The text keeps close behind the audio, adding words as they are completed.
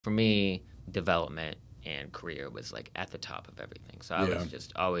For me, development and career was like at the top of everything. So I was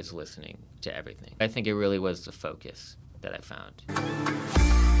just always listening to everything. I think it really was the focus that I found.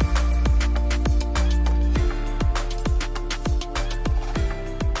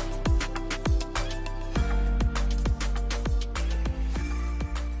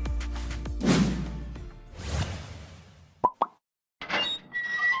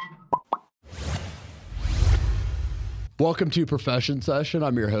 Welcome to Profession Session.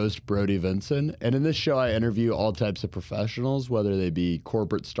 I'm your host, Brody Vinson, and in this show I interview all types of professionals, whether they be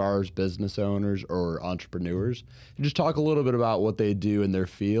corporate stars, business owners, or entrepreneurs, and just talk a little bit about what they do in their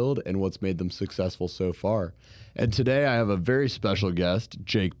field and what's made them successful so far. And today I have a very special guest,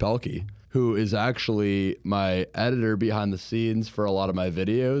 Jake Pelkey, who is actually my editor behind the scenes for a lot of my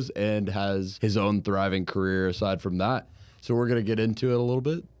videos and has his own thriving career aside from that. So we're going to get into it a little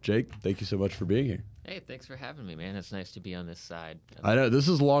bit. Jake, thank you so much for being here. Hey, thanks for having me, man. It's nice to be on this side. I know, this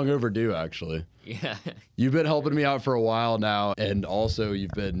is long overdue, actually. Yeah. You've been helping me out for a while now, and also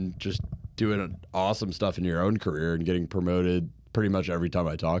you've been just doing awesome stuff in your own career and getting promoted pretty much every time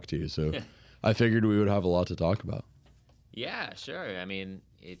I talk to you. So I figured we would have a lot to talk about. Yeah, sure. I mean,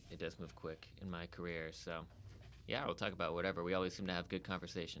 it does move quick in my career, so yeah, we'll talk about whatever. We always seem to have good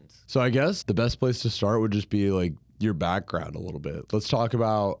conversations. So I guess the best place to start would just be like your background a little bit. Let's talk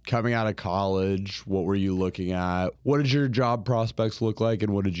about coming out of college. What were you looking at? What did your job prospects look like,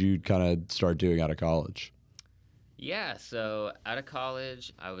 and what did you kind of start doing out of college? Yeah, so out of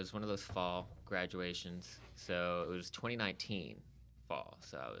college, I was one of those fall graduations. So it was 2019 fall.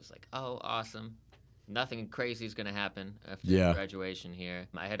 So I was like, oh, awesome. Nothing crazy is going to happen after graduation here.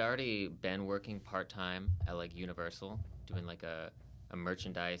 I had already been working part-time at like Universal, doing like a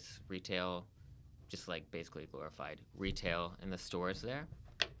merchandise retail, just like basically glorified retail in the stores there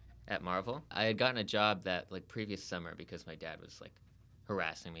at Marvel. I had gotten a job that like previous summer because my dad was like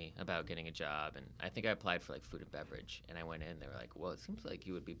harassing me about getting a job, and I think I applied for like food and beverage, and I went in, they were like, well, it seems like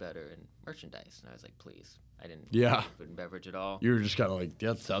you would be better in merchandise, and I was like, please. I didn't do food and beverage at all. You were just kind of like,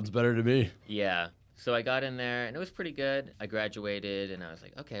 yeah, sounds better to me. Yeah. So I got in there, and it was pretty good. I graduated, and I was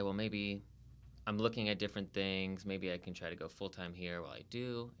like, okay, well, maybe I'm looking at different things. Maybe I can try to go full-time here while I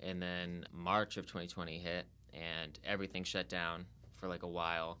do. And then March of 2020 hit, and everything shut down for like a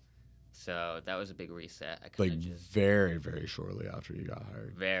while. So that was a big reset. I like very, very shortly after you got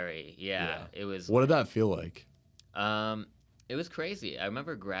hired. Very, yeah. It was. What did that feel like? It was crazy. I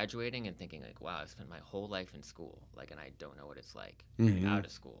remember graduating and thinking like, wow, I spent my whole life in school, like, and I don't know what it's like getting out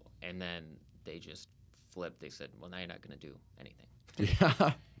of school. And then they just flipped. They said, well, now you're not going to do anything.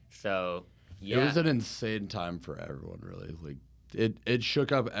 Yeah. So, yeah. It was an insane time for everyone, really. Like it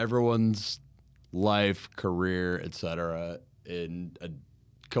shook up everyone's life, career, etc. in a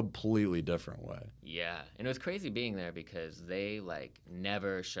completely different way. Yeah. And it was crazy being there because they like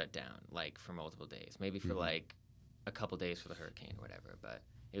never shut down like for multiple days. Maybe for like a couple days for the hurricane or whatever, but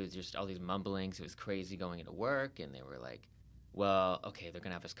it was just all these mumblings. It was crazy going into work, and they were like, well, okay, they're going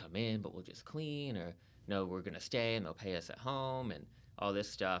to have us come in, but we'll just clean, or no, we're going to stay and they'll pay us at home and all this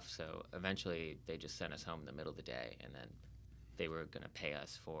stuff. So eventually they just sent us home in the middle of the day, and then they were going to pay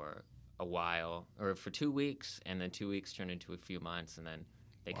us for a while, or for 2 weeks, and then 2 weeks turned into a few months, and then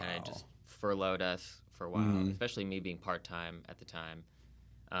they kind of just furloughed us for a while, especially me being part-time at the time.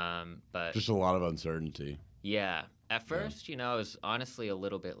 But just a lot of uncertainty. Yeah. At first, you know, I was honestly a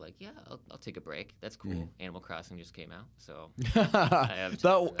little bit like, yeah, I'll take a break. That's cool. Animal Crossing just came out, so I have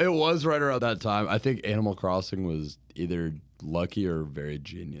it was right around that time. I think Animal Crossing was either lucky or very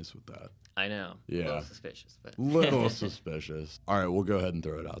genius with that. I know. Yeah. A little suspicious, but little suspicious. All right, we'll go ahead and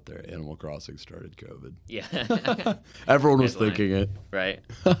throw it out there. Animal Crossing started COVID. Yeah. Everyone was thinking it. Right.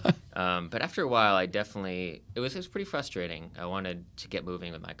 But after a while, it was pretty frustrating. I wanted to get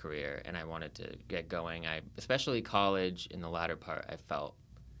moving with my career, and I wanted to get going. Especially college, in the latter part, I felt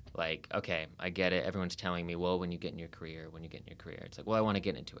like, okay, I get it. Everyone's telling me, well, when you get in your career. It's like, well, I want to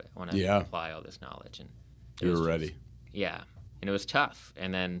get into it. I want to apply all this knowledge. And you were ready. Yeah. And it was tough.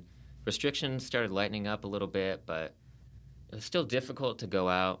 And then restrictions started lightening up a little bit, but it was still difficult to go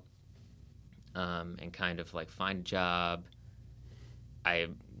out and kind of like find a job.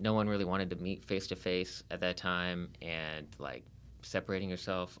 No one really wanted to meet face to face at that time, and like separating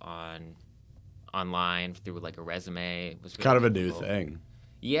yourself online through like a resume was really kind of difficult. A new thing.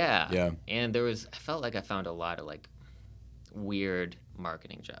 Yeah. Yeah. And I felt like I found a lot of like weird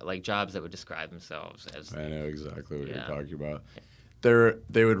marketing jobs, like jobs that would describe themselves as. I know exactly what you're talking about.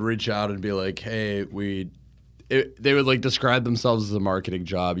 They would reach out and be like, hey, they would like describe themselves as a marketing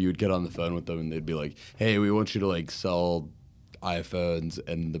job. You would get on the phone with them, and they'd be like, hey, we want you to like sell iPhones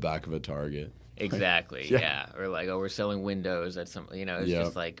in the back of a Target. Exactly. Yeah. Yeah. Or like, oh, we're selling windows at some. It's Yeah.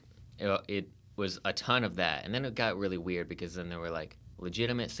 just like it was a ton of that, and then it got really weird because then there were like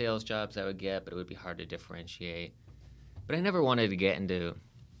legitimate sales jobs I would get, but it would be hard to differentiate. But I never wanted to get into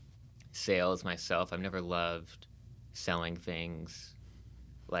sales myself. I've never loved selling things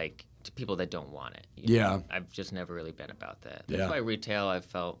like to people that don't want it. Yeah. I've just never really been about that. Yeah. That's why retail I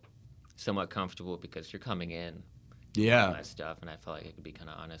felt somewhat comfortable because you're coming in Yeah. all that stuff, and I felt like it could be kind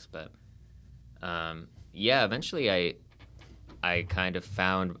of honest. But yeah, eventually I kind of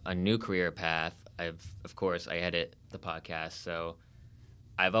found a new career path. Of course, I edit the podcast, so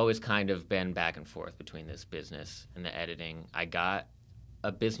I've always kind of been back and forth between this business and the editing. I got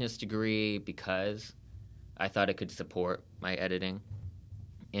a business degree because I thought it could support my editing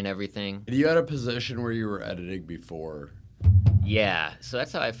and everything. You had a position where you were editing before. Yeah, so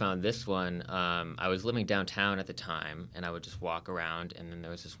that's how I found this one. I was living downtown at the time, and I would just walk around, and then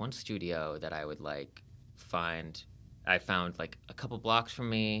there was this one studio that I would like find. I found like a couple blocks from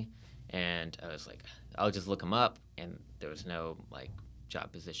me, and I was like, I'll just look them up, and there was no like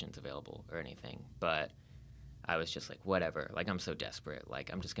job positions available or anything. But I was just like, whatever. Like, I'm so desperate.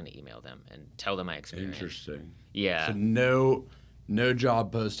 Like, I'm just gonna email them and tell them my experience. Interesting. Yeah. So no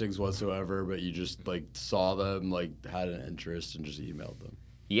job postings whatsoever, but you just like saw them, like had an interest, and just emailed them.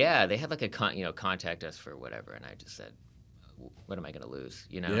 Yeah, they had like a contact us for whatever, and I just said, what am I gonna lose?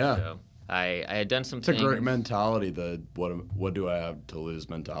 Yeah. So I had done some It's a things. great mentality. The what do I have to lose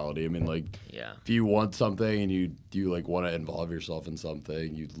mentality. I mean, like, Yeah. if you want something and you like want to involve yourself in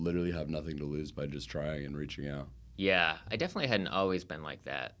something, you literally have nothing to lose by just trying and reaching out. Yeah, I definitely hadn't always been like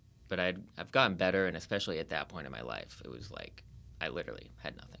that, but I've gotten better, and especially at that point in my life, it was like I literally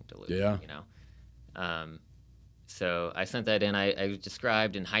had nothing to lose. Yeah. So I sent that in. I was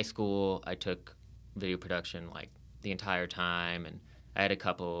described in high school. I took video production like the entire time, and I had an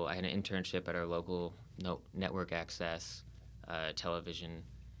internship at our local network access television,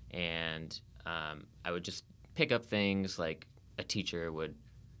 and I would just pick up things like a teacher would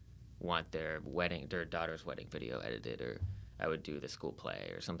want their daughter's wedding video edited, or I would do the school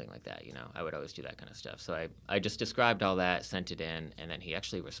play or something like that. I would always do that kind of stuff. So I just described all that, sent it in, and then he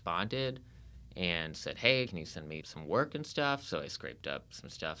actually responded and said, hey, can you send me some work and stuff? So I scraped up some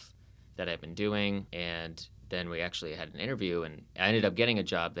stuff that I've been doing, and then we actually had an interview, and I ended up getting a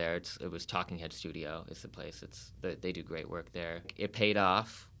job there. It was Talking Head Studio is the place. They do great work there. It paid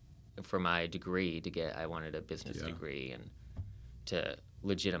off for my degree I wanted a business degree and to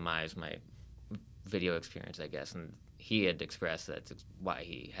legitimize my video experience, I guess. And he had expressed that's why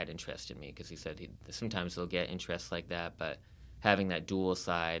he had interest in me, because he said sometimes he'll get interests like that, but having that dual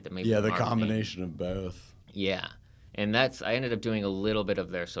side that maybe Yeah, the marketing, combination of both. Yeah. And I ended up doing a little bit of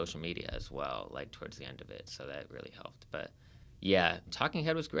their social media as well, like towards the end of it. So that really helped. But yeah, Talking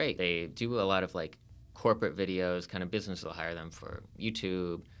Head was great. They do a lot of like corporate videos, kind of businesses will hire them for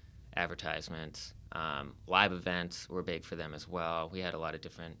YouTube, advertisements, live events were big for them as well. We had a lot of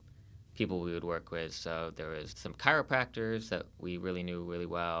different people we would work with. So there was some chiropractors that we really knew really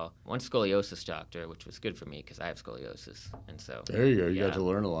well. One scoliosis doctor, which was good for me because I have scoliosis. And so There you go. You got to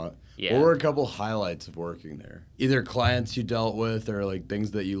learn a lot. Yeah. What were a couple highlights of working there? Either clients you dealt with or like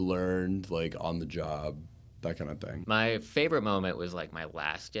things that you learned like on the job, that kind of thing. My favorite moment was like my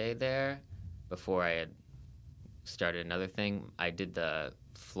last day there before I had started another thing. I did the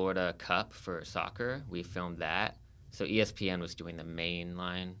Florida Cup for soccer. We filmed that. So ESPN was doing the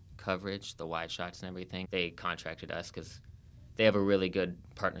mainline coverage, the wide shots and everything. They contracted us because they have a really good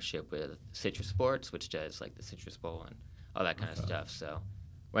partnership with Citrus Sports, which does like the Citrus Bowl and all that kind of stuff. So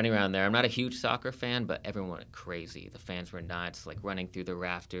running around there, I'm not a huge soccer fan, but everyone went crazy. The fans were nuts, like running through the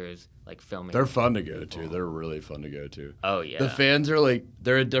rafters, like filming. They're fun to go to. They're really fun to go to. Oh, yeah. The fans are like,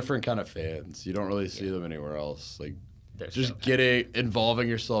 they're a different kind of fans. You don't really see them anywhere else. Like, They're just so involving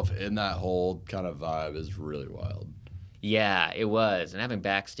yourself in that whole kind of vibe is really wild. Yeah, it was. And having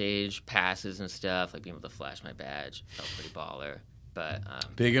backstage passes and stuff, like being able to flash my badge, felt pretty baller. But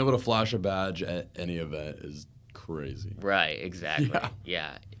being able to flash a badge at any event is crazy. Right, exactly.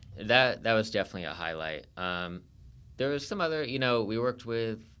 Yeah. That was definitely a highlight. There was some other, we worked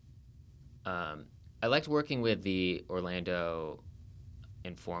with, I liked working with the Orlando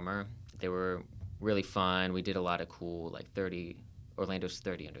Informer. They were really fun. We did a lot of cool, like Orlando's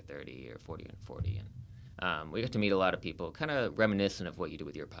 30 under 30 or 40 under 40. And we got to meet a lot of people, kind of reminiscent of what you do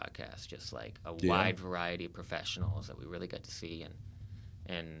with your podcast, just like a wide variety of professionals that we really got to see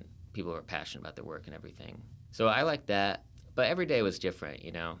and people who are passionate about their work and everything. So I liked that. But every day was different,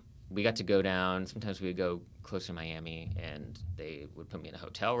 We got to go down. Sometimes we would go close to Miami, and they would put me in a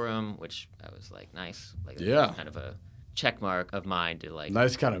hotel room, which I was like, nice. Like, it was kind of a check mark of mine to like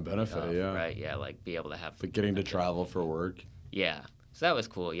Nice kind of benefit, yeah. right, yeah, like be able to have But getting to travel for work. Yeah, so that was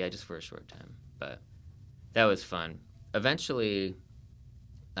cool. Yeah, just for a short time, but that was fun. Eventually,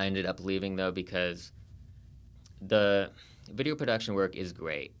 I ended up leaving though because the video production work is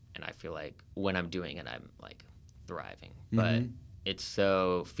great, and I feel like when I'm doing it, I'm like thriving. But it's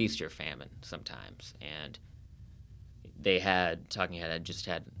so feast or famine sometimes, and Talking Head had just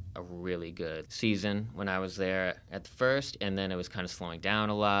had a really good season when I was there at the first, and then it was kind of slowing down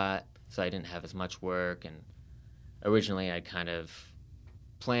a lot, so I didn't have as much work. And originally, I kind of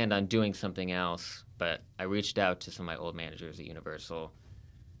planned on doing something else, but I reached out to some of my old managers at Universal,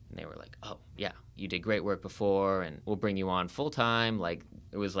 and they were like, "Oh, yeah, you did great work before, and we'll bring you on full time." Like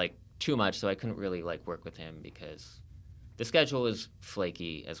it was like too much, so I couldn't really like work with him because the schedule was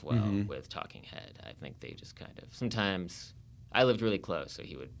flaky as well with Talking Head. I think they just kind of sometimes. I lived really close, so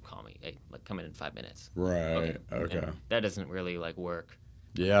he would call me, "Hey, like come in 5 minutes." Right. Okay. And that doesn't really like work.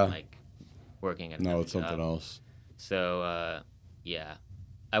 Yeah. Like working at No, it's job. something else. So yeah,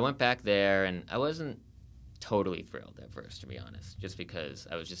 I went back there, and I wasn't totally thrilled at first, to be honest, just because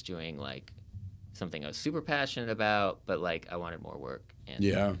I was just doing like something I was super passionate about, but like I wanted more work. And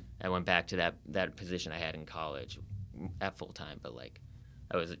Yeah. I went back to that position I had in college at full time, but like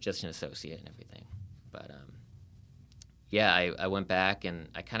I was just an associate and everything. But yeah, I went back, and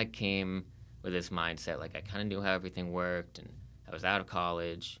I kind of came with this mindset, like I kind of knew how everything worked, and I was out of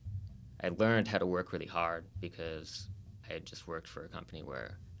college. I learned how to work really hard because I had just worked for a company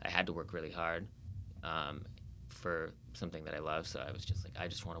where I had to work really hard for something that I love. So I was just like, I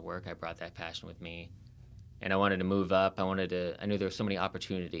just want to work. I brought that passion with me, and I wanted to move up. I knew there were so many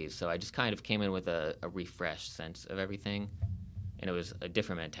opportunities, so I just kind of came in with a refreshed sense of everything, and it was a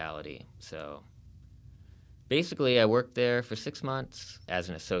different mentality. So basically, I worked there for 6 months as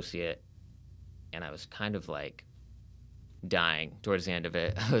an associate, and I was kind of like dying towards the end of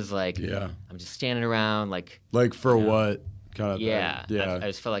it. I was like, Yeah. I'm just standing around, like for what kind of yeah, thing? Yeah. I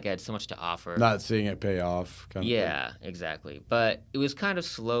just felt like I had so much to offer. Not seeing it pay off kind of thing. Yeah, exactly. But it was kind of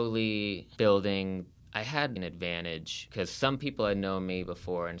slowly building. I had an advantage because some people had known me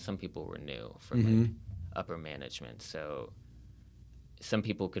before, and some people were new from like upper management. So some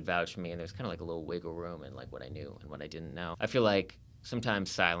people could vouch for me, and there's kind of like a little wiggle room in like what I knew and what I didn't know. I feel like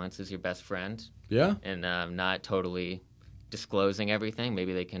sometimes silence is your best friend. Yeah. And not totally disclosing everything.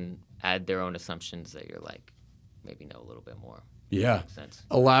 Maybe they can add their own assumptions that you're like, maybe know a little bit more. Yeah. Makes sense.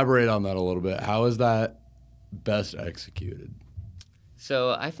 Elaborate on that a little bit. How is that best executed?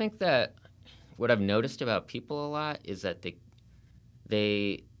 So I think that what I've noticed about people a lot is that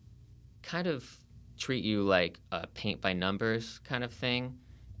they kind of treat you like a paint by numbers kind of thing,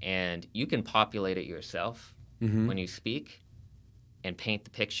 and you can populate it yourself when you speak and paint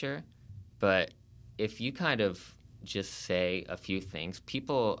the picture, but if you kind of just say a few things,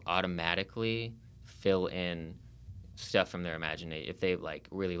 people automatically fill in stuff from their imagination. If they like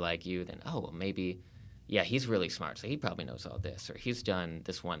really like you, then well, maybe he's really smart, so he probably knows all this, or he's done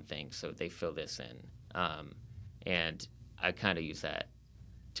this one thing, so they fill this in. And I kind of use that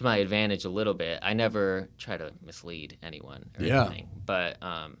to my advantage a little bit. I never try to mislead anyone or anything, but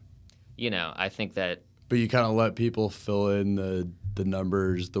I think that. But you kind of let people fill in the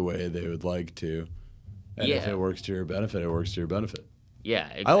numbers the way they would like to, and if it works to your benefit, it works to your benefit. Yeah,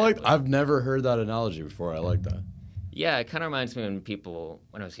 exactly. I've never heard that analogy before. I like that. Yeah, it kind of reminds me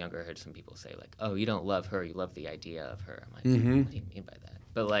when I was younger, I heard some people say like, "Oh, you don't love her, you love the idea of her." I'm like, what do you mean by that?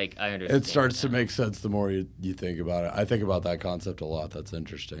 But like, I understand. It starts to make sense the more you think about it. I think about that concept a lot. That's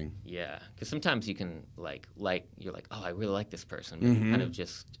interesting. Yeah, because sometimes you can like you're like, "Oh, I really like this person," but you're kind of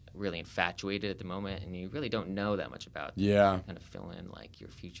just really infatuated at the moment, and you really don't know that much about them. Yeah. You kind of fill in like your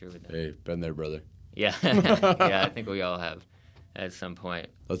future with them. Hey, been there, brother. Yeah, yeah, I think we all have at some point.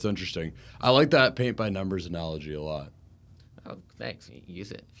 That's interesting. I like that paint by numbers analogy a lot. Oh, thanks.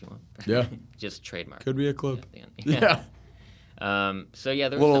 Use it if you want. Yeah. Just trademark. Could be a clip. Yeah. Yeah. There's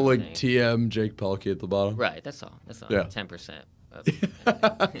little like TM Jake Pelkey at the bottom. Right. That's all. Yeah. 10%.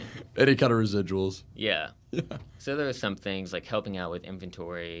 Any kind of residuals. Yeah. So there were some things like helping out with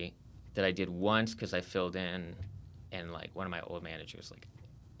inventory that I did once because I filled in, and like one of my old managers like,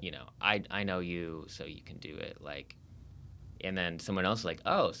 I know you, so you can do it. Like, and then someone else like,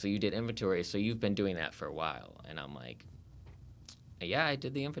 oh, so you did inventory, so you've been doing that for a while, and I'm like, yeah, I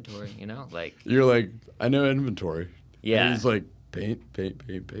did the inventory. Like you're like, I know inventory. Yeah. And he's like, paint.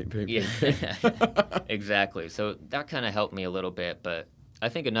 Yeah. Exactly. So that kind of helped me a little bit, but I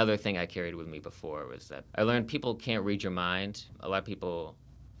think another thing I carried with me before was that I learned people can't read your mind. A lot of people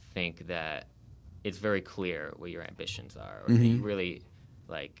think that it's very clear what your ambitions are, or that you really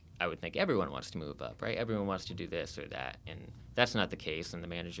like I would think everyone wants to move up, right? Everyone wants to do this or that, and that's not the case, and the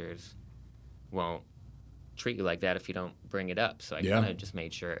managers won't treat you like that if you don't bring it up. So I kind of just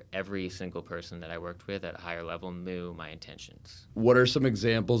made sure every single person that I worked with at a higher level knew my intentions. What are some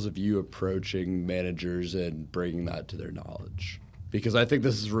examples of you approaching managers and bringing that to their knowledge? Because I think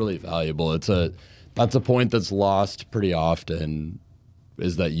this is really valuable. That's a point that's lost pretty often,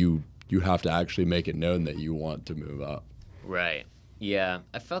 is that you have to actually make it known that you want to move up. Right. Yeah.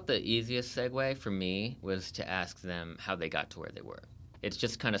 I felt the easiest segue for me was to ask them how they got to where they were. It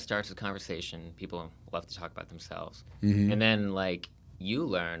just kind of starts a conversation. People love to talk about themselves. Mm-hmm. And then, like, you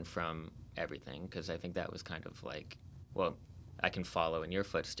learn from everything, because I think that was kind of like, well, I can follow in your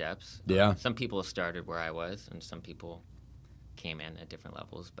footsteps. Yeah. Some people started where I was, and some people came in at different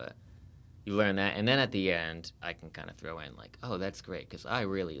levels, but you learn that. And then at the end, I can kind of throw in, like, oh, that's great, because I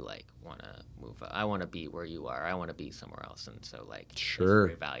really, like, want to move up. I want to be where you are. I want to be somewhere else. And so, like, sure,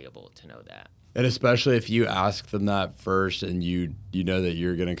 it's very valuable to know that. And especially if you ask them that first and you know that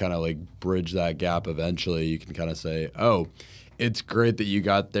you're going to kind of like bridge that gap eventually, you can kind of say, oh, it's great that you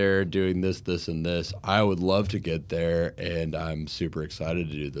got there doing this, this, and this. I would love to get there, and I'm super excited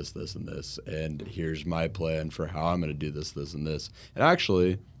to do this, this, and this. And here's my plan for how I'm going to do this, this, and this. And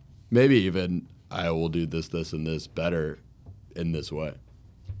actually, maybe even I will do this, this, and this better in this way.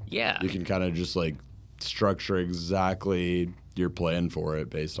 Yeah. You can kind of just like structure exactly your plan for it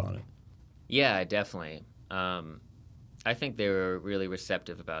based on it. Yeah, definitely. I think they were really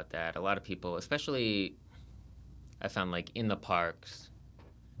receptive about that. A lot of people, especially I found like in the parks,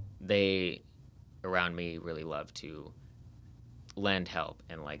 they around me really love to lend help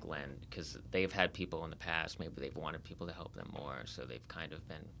and like lend, because they've had people in the past, maybe they've wanted people to help them more, so they've kind of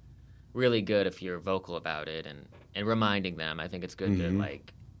been really good if you're vocal about it and reminding them. I think it's good to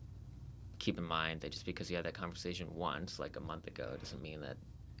like keep in mind that just because you had that conversation once, like a month ago, doesn't mean that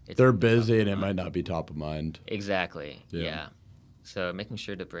they're busy and it might not be top of mind. Exactly. Yeah. So making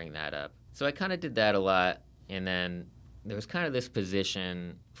sure to bring that up. So I kind of did that a lot. And then there was kind of this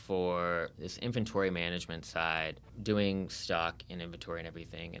position for this inventory management side, doing stock and inventory and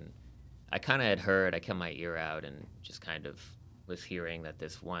everything. And I kind of had heard, I kept my ear out and just kind of was hearing that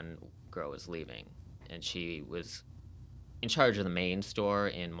this one girl was leaving. And she was in charge of the main store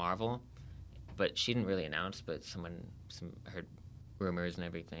in Marvel. But she didn't really announce, but heard rumors and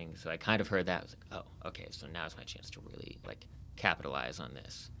everything, so I kind of heard that. I was like, oh, okay, so now's my chance to really like capitalize on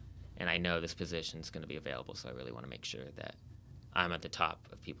this, and I know this position's going to be available, so I really want to make sure that I'm at the top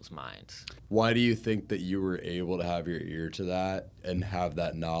of people's minds. Why do you think that you were able to have your ear to that and have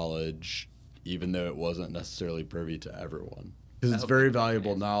that knowledge, even though it wasn't necessarily privy to everyone? Because it's very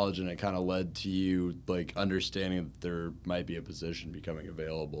valuable knowledge, and it kind of led to you like understanding that there might be a position becoming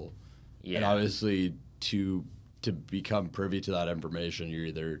available. Yeah. And obviously to become privy to that information,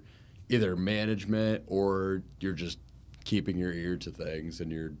 you're either management or you're just keeping your ear to things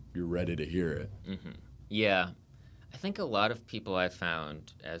and you're ready to hear it. Mm-hmm. Yeah. I think a lot of people I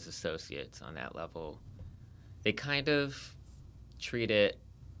found as associates on that level, they kind of a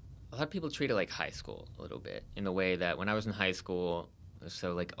lot of people treat it like high school a little bit, in the way that when I was in high school, it was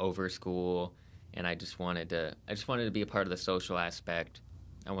so like over school, and I just wanted to be a part of the social aspect.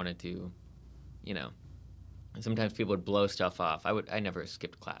 I wanted to, sometimes people would blow stuff off. I never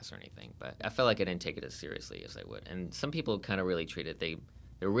skipped class or anything, but I felt like I didn't take it as seriously as I would. And some people kind of really treat it.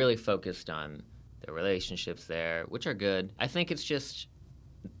 They're really focused on their relationships there, which are good. I think it's just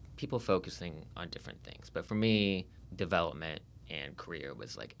people focusing on different things. But for me, development and career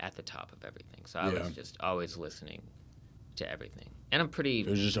was like at the top of everything. So I was just always listening to everything. And it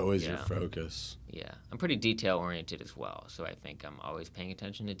was just always your focus. Yeah. I'm pretty detail oriented as well. So I think I'm always paying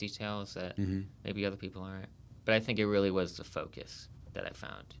attention to details that maybe other people aren't. But I think it really was the focus that I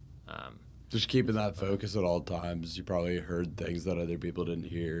found. Just keeping that focus at all times. You probably heard things that other people didn't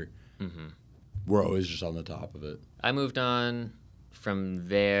hear. Mm-hmm. We're always just on the top of it. I moved on from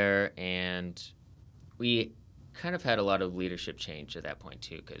there, and we kind of had a lot of leadership change at that point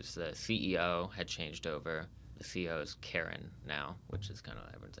too, because the CEO had changed over. The CEO is Karen now, which is kind of,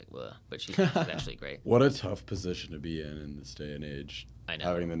 everyone's like, well, but she's actually great. What a tough position to be in this day and age. I know.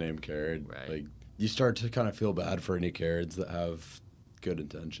 Having the name Karen. Right. Like, you start to kind of feel bad for any Karens that have good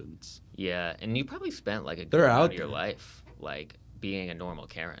intentions. Yeah, and you probably spent like a good amount of your life like being a normal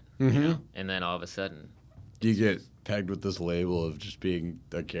Karen, and then all of a sudden you get pegged with this label of just being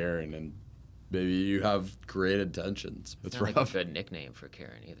a Karen, and maybe you have great intentions. It's not rough. Like a good nickname for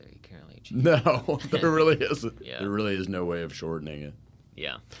Karen either. You can't really choose. No, there really isn't. Yeah. There really is no way of shortening it.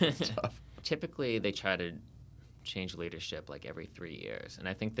 Yeah. It's tough. Typically, they try to change leadership like every 3 years, and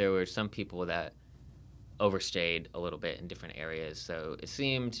I think there were some people that overstayed a little bit in different areas. So it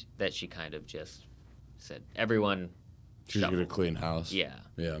seemed that she kind of just said, everyone She's shuffle. going to clean house. Yeah.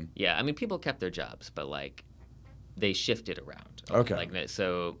 Yeah. Yeah. I mean, people kept their jobs, but like they shifted around. Okay. Like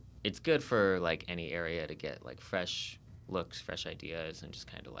so it's good for like any area to get like fresh looks, fresh ideas, and just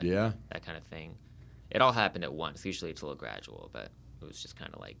kind of like that kind of thing. It all happened at once. Usually it's a little gradual, but it was just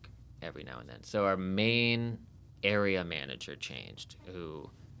kind of like every now and then. So our main area manager changed, who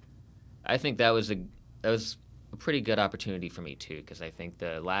I think that was a pretty good opportunity for me too, because I think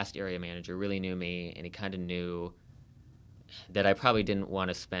the last area manager really knew me, and he kind of knew that I probably didn't want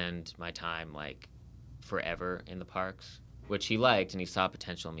to spend my time like forever in the parks, which he liked and he saw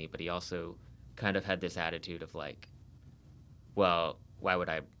potential in me, but he also kind of had this attitude of like, well, why would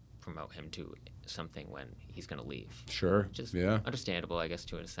I promote him to something when he's going to leave? Sure. Just yeah. Understandable, I guess,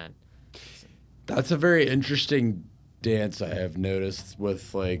 to an extent. That's a very interesting dance I have noticed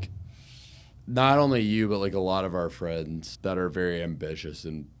with like not only you, but like a lot of our friends that are very ambitious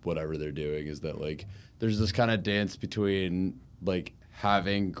in whatever they're doing, is that like there's this kind of dance between like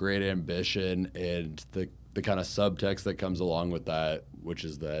having great ambition and the kind of subtext that comes along with that, which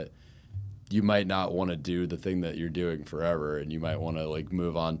is that you might not want to do the thing that you're doing forever, and you might want to like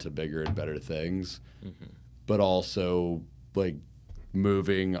move on to bigger and better things, but also like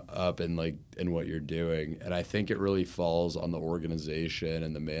moving up in what you're doing. And I think it really falls on the organization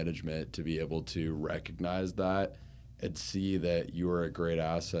and the management to be able to recognize that and see that you are a great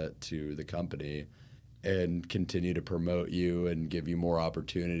asset to the company and continue to promote you and give you more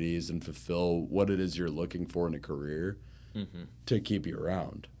opportunities and fulfill what it is you're looking for in a career to keep you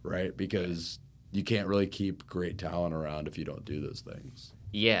around, right? Because you can't really keep great talent around if you don't do those things.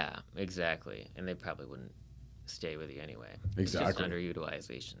 Yeah, exactly. And they probably wouldn't stay with you anyway. Exactly. It's just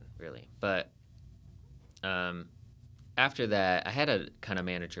underutilization, really. But after that, I had a kind of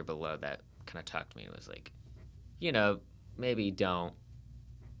manager below that kind of talked to me and was like, maybe don't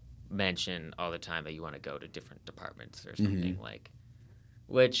mention all the time that you want to go to different departments or something, like,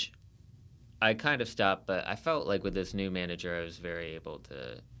 which I kind of stopped, but I felt like with this new manager, I was very able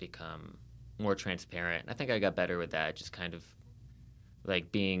to become more transparent. I think I got better with that, just kind of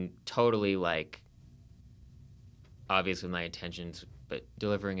like being totally like obvious with my intentions, but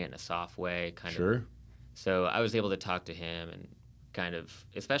delivering it in a soft way, kind of. So I was able to talk to him and kind of,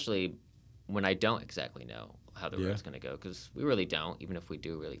 especially when I don't exactly know how the road's going to go, because we really don't, even if we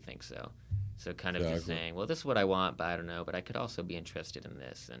do really think so. So kind of just saying, well, this is what I want, but I don't know, but I could also be interested in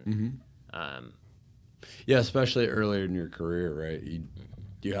this. And yeah, especially earlier in your career, right?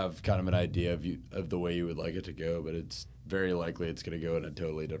 You have kind of an idea of the way you would like it to go, but it's very likely it's going to go in a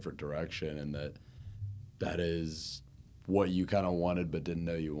totally different direction, and that is what you kind of wanted but didn't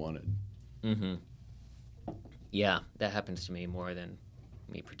know you wanted. Yeah, that happens to me more than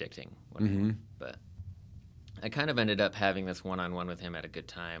me predicting what I want. But I kind of ended up having this one-on-one with him at a good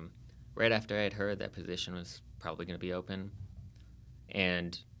time, right after I had heard that position was probably going to be open.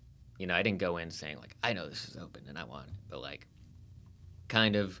 And, I didn't go in saying, like, I know this is open and I want it, but, like,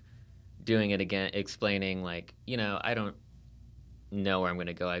 kind of doing it again, explaining, like, I don't know where I'm going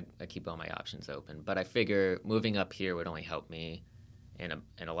to go. I keep all my options open. But I figure moving up here would only help me in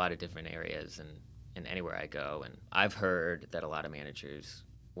a lot of different areas and anywhere I go. And I've heard that a lot of managers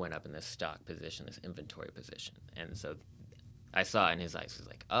went up in this stock position, this inventory position. And so I saw in his eyes, he's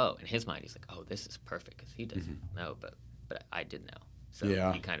like, oh, in his mind, he's like, oh, this is perfect, because he doesn't know, but I did know. So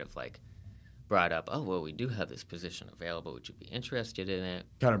he kind of like brought up, oh, well, we do have this position available. Would you be interested in it?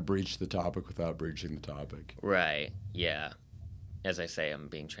 Kind of breached the topic without breaching the topic. Right, yeah. As I say, I'm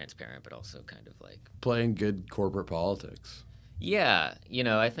being transparent, but also kind of like playing good corporate politics. Yeah,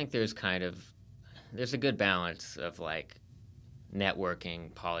 I think there's a good balance of like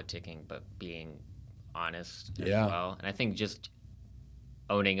networking, politicking, but being honest as well. And I think just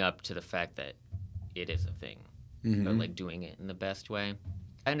owning up to the fact that it is a thing, but like doing it in the best way.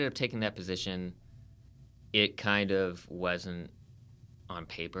 I ended up taking that position. It kind of wasn't on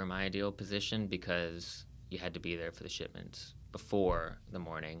paper my ideal position, because you had to be there for the shipments before the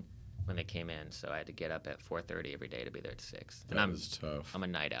morning when they came in. So I had to get up at 4:30 every day to be there at 6. And that was tough. I'm a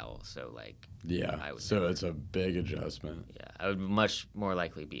night owl, so like it's a big adjustment. Yeah, I would much more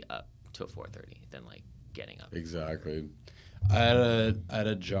likely be up till 4:30 than like getting up. Exactly. I had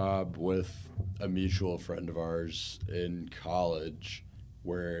a job with a mutual friend of ours in college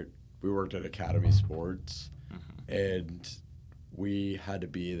where we worked at Academy Sports, and we had to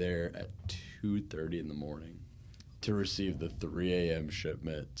be there at 2:30 in the morning to receive the 3 a.m.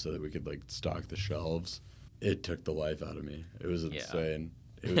 shipment so that we could like stock the shelves. It took the life out of me. It was insane.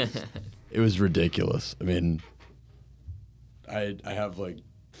 It was ridiculous. I mean, I have like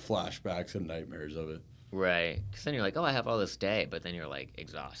flashbacks and nightmares of it. Right. Because then you're like, oh, I have all this day, but then you're like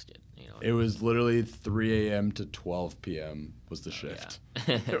exhausted. You know. It was literally 3 a.m. to 12 p.m. was the Oh, shift.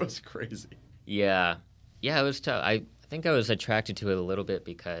 yeah. It was crazy. Yeah. Yeah, it was tough. I think I was attracted to it a little bit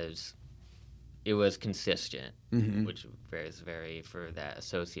because it was consistent, Mm-hmm. which is very, for that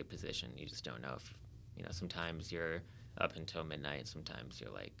associate position, you just don't know if, sometimes you're up until midnight, sometimes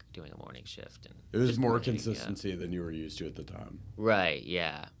you're like doing a morning shift. And It was just more coordinating, consistency than you were used to at the time. Right,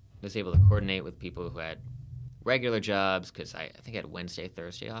 yeah. I was able to coordinate with people who had regular jobs because I think I had Wednesday,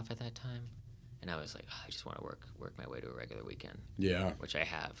 Thursday off at that time. And I was like, oh, I just want to work my way to a regular weekend. Yeah. Which I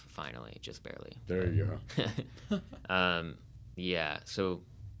have, finally, just barely. There you go. Yeah, so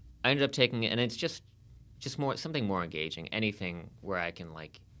I ended up taking it, and it's just more something more engaging. Anything where I can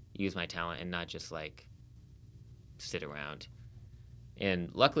like use my talent and not just like sit around. And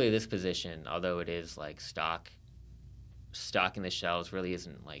luckily, this position, although it is like stocking the shelves, really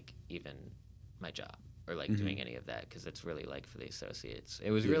isn't like even my job or like doing any of that because it's really like for the associates. It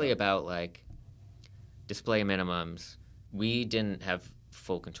was really about like display minimums. We didn't have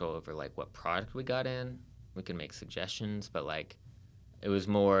full control over like what product we got in. We could make suggestions, but like it was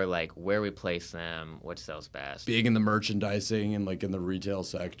more like where we place them, what sells best. Being in the merchandising and like in the retail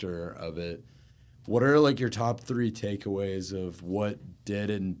sector of it, what are like your top 3 takeaways of what did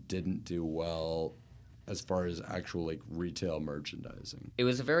and didn't do well as far as actual like retail merchandising? It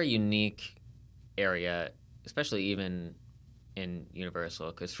was a very unique area, especially even in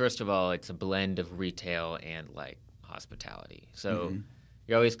Universal, because first of all, it's a blend of retail and like hospitality. So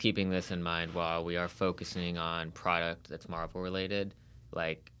you're always keeping this in mind while we are focusing on product that's Marvel related.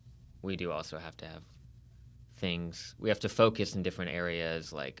 Like we do also have to have things, we have to focus in different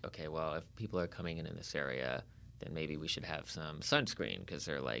areas. Like, okay, well, if people are coming in this area, then maybe we should have some sunscreen because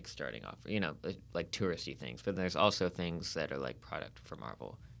they're like starting off, like touristy things. But there's also things that are like product for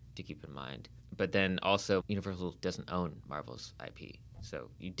Marvel to keep in mind. But then also Universal doesn't own Marvel's IP. So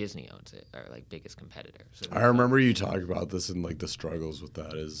Disney owns it, our like biggest competitor. So I remember you talking about this and like the struggles with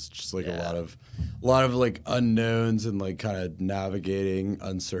that is just like a lot of like unknowns and like kind of navigating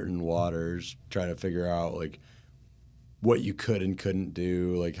uncertain waters, trying to figure out like what you could and couldn't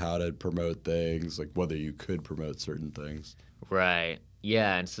do, like how to promote things, like whether you could promote certain things. Right.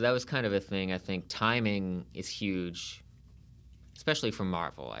 Yeah, and so that was kind of a thing. I think timing is huge, especially for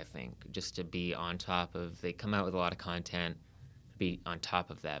Marvel, I think, just to be on top of, they come out with a lot of content, be on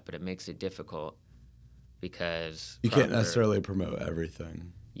top of that, but it makes it difficult because you can't necessarily promote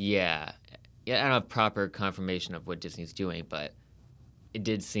everything. Yeah, I don't have proper confirmation of what Disney's doing, but it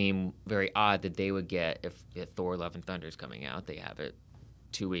did seem very odd that they would get if Thor: Love and Thunder is coming out, they have it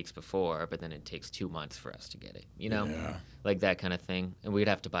 2 weeks before, but then it takes 2 months for us to get it. Like that kind of thing, and we'd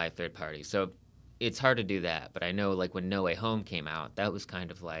have to buy a third party. So it's hard to do that. But I know like when No Way Home came out, that was kind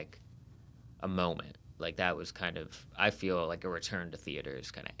of like a moment. Like that was kind of, I feel like a return to theaters.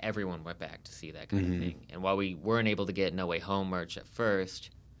 Kind of everyone went back to see that kind of thing. And while we weren't able to get No Way Home merch at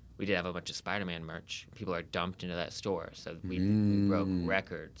first, we did have a bunch of Spider-Man merch. People are dumped into that store. So we broke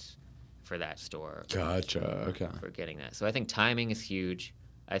records for that store. Gotcha. Okay. For getting that. So I think timing is huge.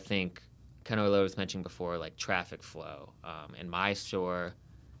 I think kind of what I was mentioning before, like traffic flow. In my store,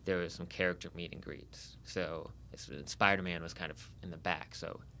 there was some character meet and greets. So Spider-Man was kind of in the back.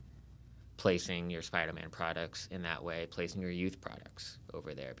 So placing your Spider-Man products in that way, placing your youth products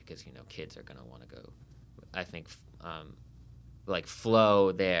over there because, kids are going to want to go. I think like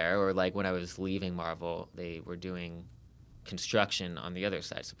flow there, or like when I was leaving Marvel, they were doing construction on the other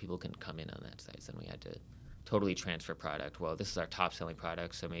side so people can come in on that side. So then we had to totally transfer product. Well, this is our top selling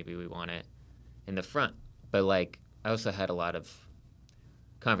product, so maybe we want it in the front. But like I also had a lot of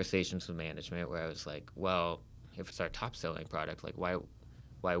conversations with management where I was like, well, if it's our top selling product, like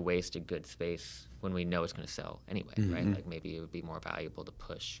why waste a good space when we know it's going to sell anyway, right? Like maybe it would be more valuable to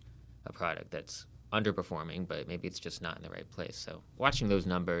push a product that's underperforming, but maybe it's just not in the right place. So watching those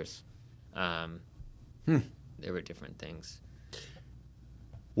numbers, there were different things.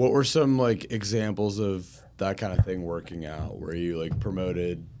 What were some like examples of that kind of thing working out where you like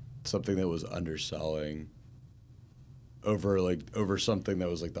promoted something that was underselling over something that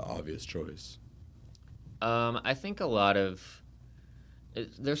was like the obvious choice? I think a lot of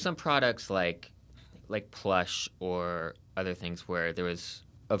there's some products like plush or other things where there was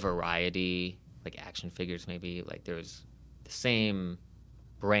a variety, like action figures maybe, like there was the same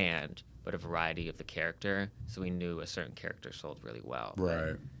brand but a variety of the character, so we knew a certain character sold really well.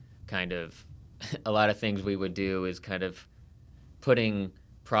 Right. Kind of a lot of things we would do is kind of putting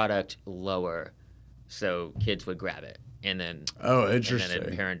product lower so kids would grab it. And then, interesting. And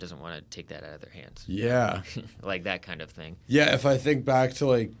then a parent doesn't want to take that out of their hands. Yeah. Like that kind of thing. Yeah, if I think back to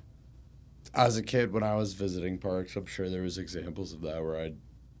like, as a kid, when I was visiting parks, I'm sure there was examples of that where I'd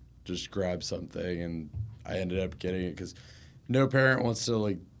just grab something and I ended up getting it because no parent wants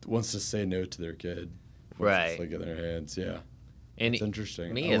to say no to their kid. Right. It's like in their hands. Yeah. And it's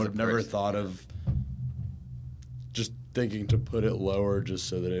interesting. Me I as would a have never person, thought of just thinking to put it lower just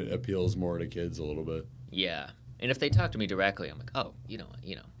so that it appeals more to kids a little bit. Yeah. And if they talk to me directly, I'm like, oh,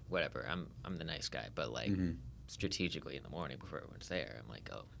 whatever. I'm the nice guy. But like strategically in the morning before everyone's there, I'm like,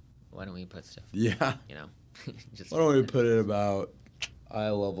 oh, why don't we put stuff? Yeah. Just why don't we put it about eye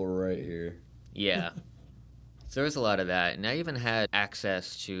level right here? Yeah. So there was a lot of that, and I even had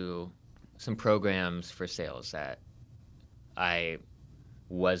access to some programs for sales that I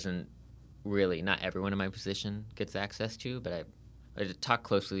wasn't really. Not everyone in my position gets access to, but I talked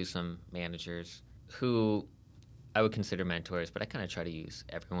closely with some managers who I would consider mentors, but I kind of try to use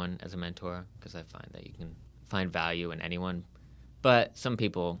everyone as a mentor because I find that you can find value in anyone. But some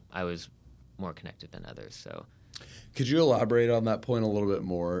people I was more connected than others. So, could you elaborate on that point a little bit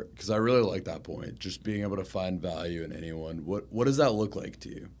more? Because I really like that point. Just being able to find value in anyone. What does that look like to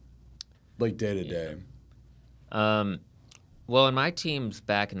you, like day to day? Well, in my teams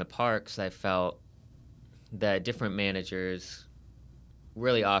back in the parks, I felt that different managers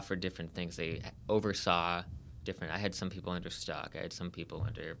really offered different things. They oversaw different. I had some people under stock. I had some people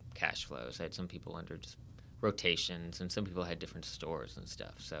under cash flows. I had some people under just rotations, and some people had different stores and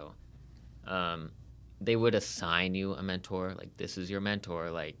stuff. So they would assign you a mentor. Like, this is your mentor.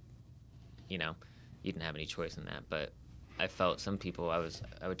 Like, you didn't have any choice in that. But I felt some people, I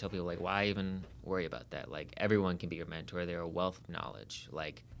would tell people, like, why even worry about that? Like, everyone can be your mentor. They're a wealth of knowledge.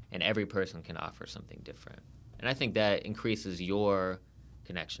 Like, and every person can offer something different. And I think that increases your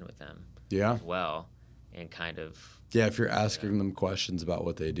connection with them as well. And kind of... Yeah, if you're asking them questions about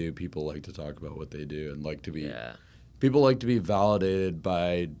what they do, people like to talk about what they do and like to be... People like to be validated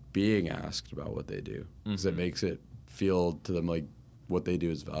by being asked about what they do because it makes it feel to them like what they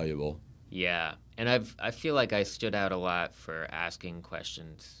do is valuable. Yeah, and I feel like I stood out a lot for asking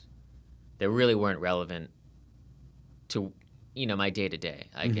questions that really weren't relevant to, my day-to-day,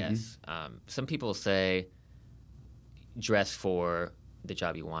 I guess. Some people say dress for the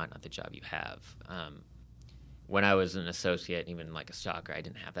job you want, not the job you have. When I was an associate, even like a stalker, I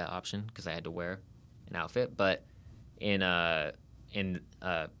didn't have that option because I had to wear an outfit. But in a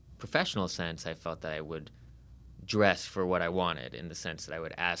professional sense, I felt that I would dress for what I wanted, in the sense that I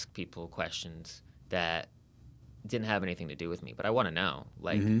would ask people questions that didn't have anything to do with me. But I want to know,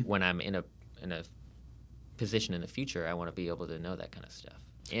 like when I'm in a position in the future, I want to be able to know that kind of stuff.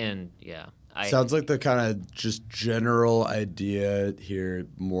 And sounds like the kind of just general idea here,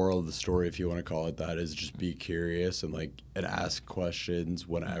 moral of the story, if you want to call it that, is just be curious and ask questions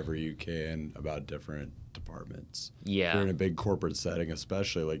whenever you can about different departments. Yeah. If you're in a big corporate setting,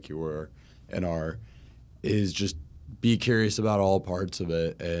 especially like you were and are, is just be curious about all parts of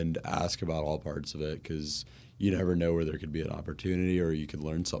it and ask about all parts of it, because you never know where there could be an opportunity or you could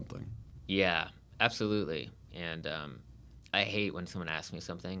learn something. Yeah, absolutely. And I hate when someone asks me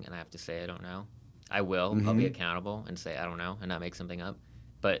something and I have to say I don't know. I will. I'll be accountable and say I don't know and not make something up.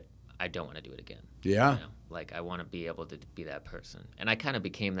 But I don't want to do it again. Yeah. Like, I want to be able to be that person. And I kind of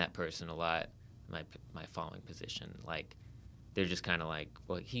became that person a lot in my following position. Like, they're just kind of like,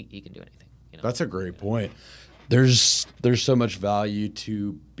 well, he can do anything. That's a great point. There's so much value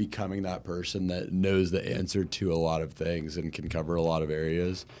to becoming that person that knows the answer to a lot of things and can cover a lot of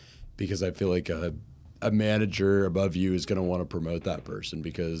areas, because I feel like a manager above you is going to want to promote that person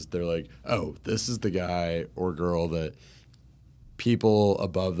because they're like, oh, this is the guy or girl that people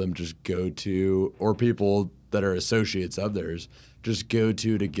above them just go to, or people that are associates of theirs just go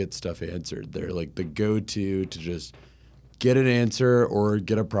to get stuff answered. They're like the go-to to just get an answer or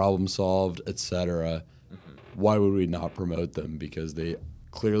get a problem solved, etc. Why would we not promote them? Because they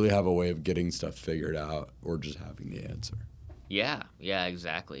clearly have a way of getting stuff figured out or just having the answer. Yeah,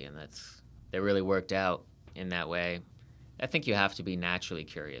 exactly. And that really worked out in that way. I think you have to be naturally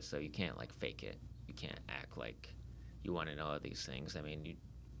curious, though. You can't fake it. You can't act like you want to know all these things. I mean,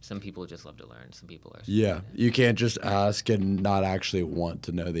 some people just love to learn. Some people are. Yeah, you can't just ask and not actually want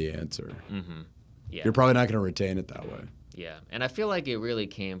to know the answer. Yeah. You're probably not going to retain it that way. Yeah, and I feel like it really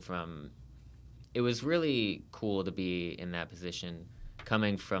came from. It was really cool to be in that position,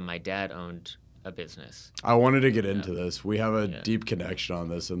 coming from my dad owned a business. I wanted to get into this. We have a deep connection on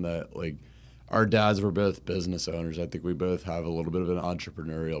this, in that our dads were both business owners. I think we both have a little bit of an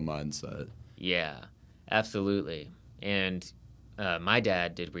entrepreneurial mindset. Yeah, absolutely. And my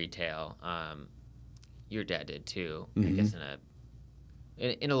dad did retail. Your dad did too. I guess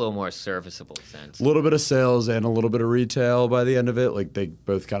in a little more serviceable sense. A little bit of sales and a little bit of retail by the end of it. Like they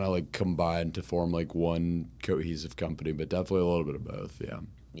both kind of like combine to form like one cohesive company, but definitely a little bit of both. Yeah.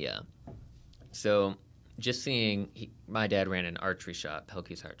 Yeah. So just seeing, my dad ran an archery shop,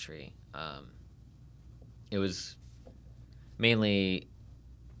 Pelkey's Archery. It was mainly,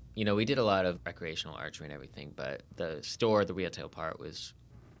 we did a lot of recreational archery and everything, but the store, the retail part, was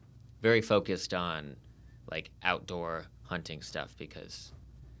very focused on like outdoor hunting stuff because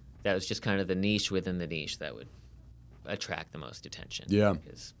that was just kind of the niche within the niche that would attract the most attention. Yeah.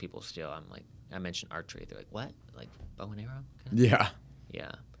 Because people still, I mentioned archery, they're like, what? Like bow and arrow? Yeah.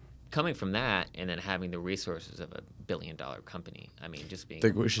 Yeah. Coming from that and then having the resources of a billion-dollar company, just being. I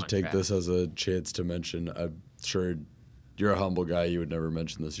think we should on take track. this as a chance to mention. I'm sure you're a humble guy. You would never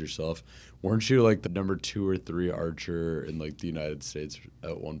mention this yourself. Weren't you like the number 2 or 3 archer in like the United States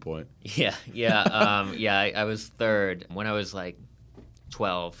at one point? Yeah. I was third when I was like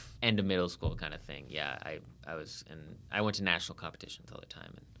 12, end of middle school kind of thing. Yeah, I was, and I went to national competitions all the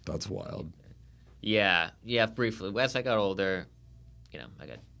time. And That's wild. yeah, briefly. As I got older, I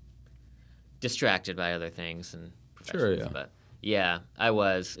got distracted by other things and professions. Sure, yeah. But yeah, I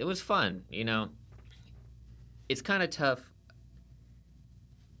was. It was fun, It's kind of tough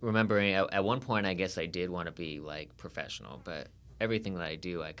remembering at one point I guess I did want to be like professional, but everything that I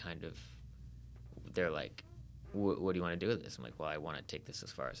do they're like, what do you want to do with this? I'm like, well, I want to take this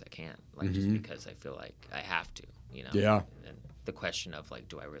as far as I can, like just because I feel like I have to, Yeah. And the question of like,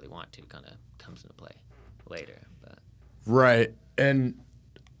 do I really want to kind of comes into play later. But Right. And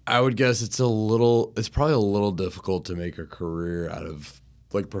I would guess it's probably a little difficult to make a career out of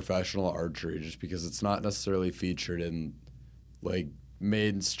like professional archery just because it's not necessarily featured in like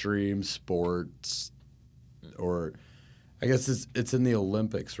mainstream sports, or I guess it's in the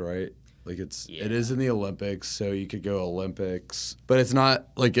Olympics, right? Like it is in the Olympics, so you could go Olympics, but it's not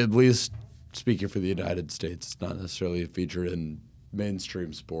like, at least speaking for the United States, it's not necessarily featured in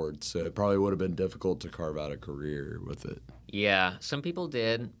mainstream sports. So it probably would have been difficult to carve out a career with it. yeah, some people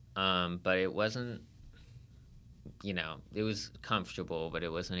did, but it wasn't. It was comfortable, but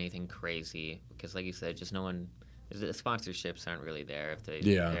it wasn't anything crazy because, like you said, just no one. The sponsorships aren't really there. If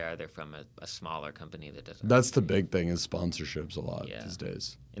they're from a smaller company that doesn't. That's the big thing, is sponsorships a lot these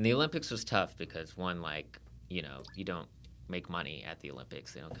days. And the Olympics was tough because one, like, you don't make money at the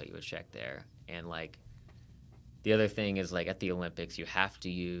Olympics. They don't cut you a check there. And like, the other thing is like at the Olympics you have to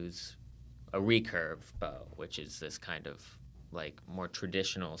use a recurve bow, which is this kind of like more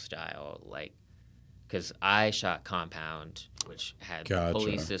traditional style, like. Because I shot compound, which had the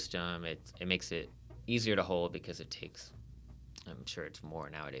pulley system. It makes it easier to hold because it takes, I'm sure it's more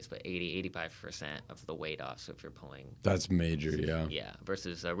nowadays, but 85% of the weight off. So if you're pulling... That's major, yeah. Yeah,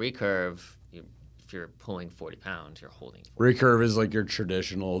 versus a recurve, if you're pulling 40 pounds, you're holding 40. Recurve is like your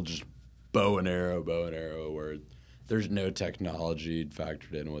traditional just bow and arrow, where there's no technology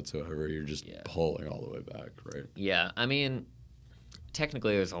factored in whatsoever. You're just pulling all the way back, right? Yeah,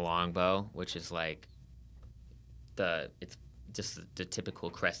 technically there's a longbow, which is like it's just the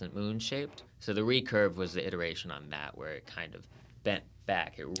typical crescent moon shaped. So the recurve was the iteration on that, where it kind of bent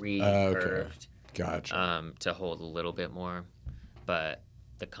back. It recurved. Gotcha. To hold a little bit more, but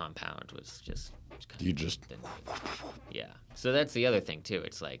the compound was just yeah. So that's the other thing too.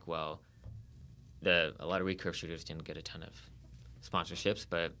 It's like, well, a lot of recurve shooters didn't get a ton of sponsorships,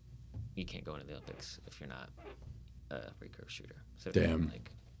 but you can't go into the Olympics if you're not a recurve shooter. So damn. Like,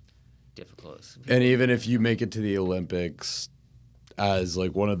 difficult. And even if you make it to the Olympics as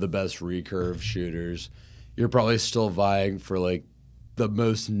like one of the best recurve shooters, you're probably still vying for like the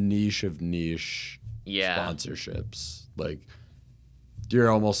most niche of niche sponsorships. Like you're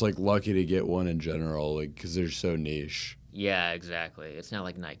almost like lucky to get one in general, like because they're so niche. Yeah, exactly. It's not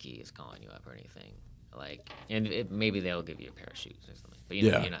like Nike is calling you up or anything. Like, and maybe they'll give you a pair of shoes or something. But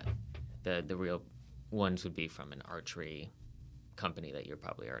you're not. The real ones would be from an archery company that you're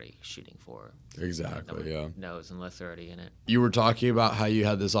probably already shooting for. Exactly, yeah. Knows unless they're already in it. You were talking about how you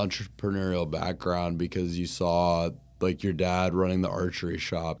had this entrepreneurial background because you saw like your dad running the archery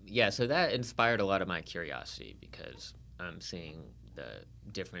shop. Yeah, so that inspired a lot of my curiosity because I'm seeing the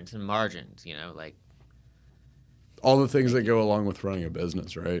difference in margins, like all the things that go along with running a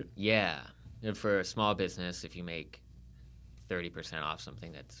business, right? Yeah. And for a small business, if you make 30% off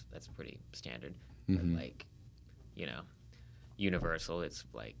something, that's pretty standard. Mm-hmm. But like, Universal, it's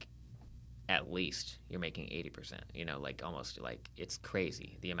like at least you're making 80%, like almost like it's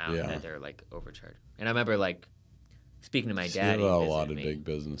crazy the amount that they're like overcharged. And I remember like speaking to my dad. A lot of big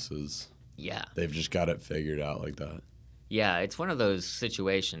businesses. Yeah. They've just got it figured out like that. Yeah, it's one of those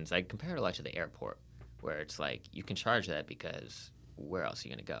situations. I compare it a lot to the airport where it's like you can charge that because where else are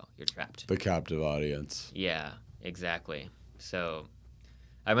you going to go? You're trapped. The captive audience. Yeah, exactly. So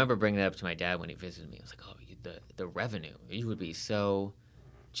I remember bringing that up to my dad when he visited me. I was like, oh, the revenue. You would be so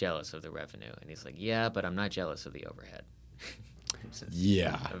jealous of the revenue. And he's like, yeah, but I'm not jealous of the overhead.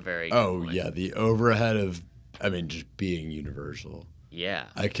 Yeah. A very good point. Yeah. The overhead of, just being Universal. Yeah.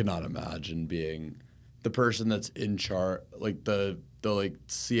 I cannot imagine being the person that's in charge, like the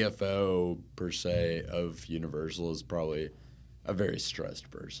CFO per se of Universal is probably a very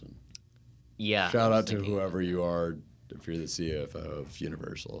stressed person. Yeah. Shout out to whoever you are if you're the CFO of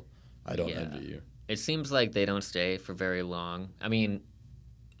Universal. I don't envy you. It seems like they don't stay for very long. I think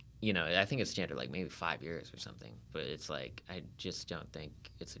it's standard like maybe 5 years or something. But it's like I just don't think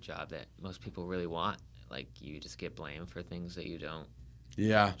it's a job that most people really want. Like you just get blamed for things that you don't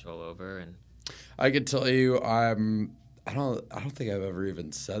control over. And I could tell you I don't think I've ever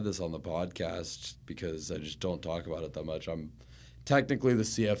even said this on the podcast because I just don't talk about it that much. I'm technically the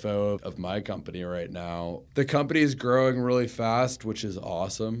CFO of my company right now. The company is growing really fast, which is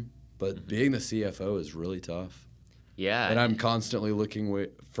awesome, but being the CFO is really tough. Yeah. And I'm constantly looking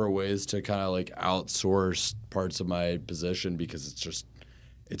for ways to kind of like outsource parts of my position because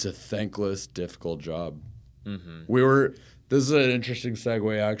it's a thankless, difficult job. Mm-hmm. This is an interesting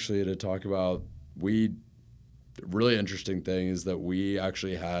segue actually to talk about. Really interesting thing is that we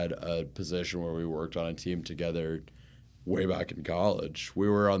actually had a position where we worked on a team together way back in college. We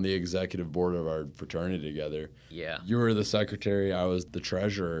were on the executive board of our fraternity together. Yeah. You were the secretary, I was the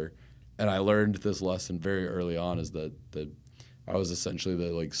treasurer, and I learned this lesson very early on is that I was essentially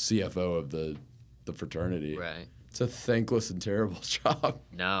the like CFO of the fraternity. Right. It's a thankless and terrible job.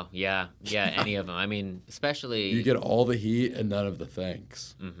 No, yeah, any of them. Especially you get all the heat and none of the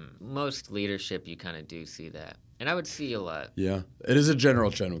thanks. Mm-hmm. Most leadership, you kind of do see that, and I would see a lot. Yeah, it is a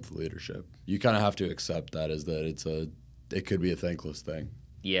general trend with leadership. You kind of have to accept that as that it could be a thankless thing.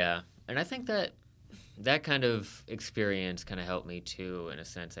 Yeah, and I think that kind of experience kind of helped me too, in a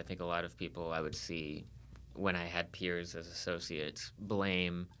sense. I think a lot of people I would see when I had peers as associates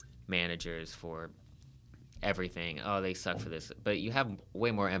blame managers for everything. Oh, they suck for this. But you have way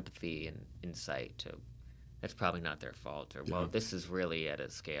more empathy and insight to that's probably not their fault. Or, well, this is really at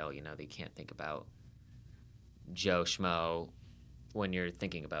a scale, they can't think about Joe Schmo when you're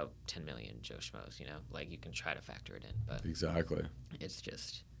thinking about 10 million Joe Schmoes, Like, you can try to factor it in. But exactly.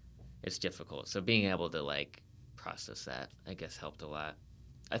 It's difficult. So being able to, like, process that, I guess, helped a lot.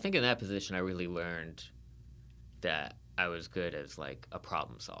 I think in that position I really learned that I was good as, like, a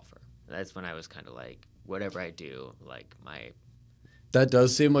problem solver. That's when I was kind of like, whatever I do, like That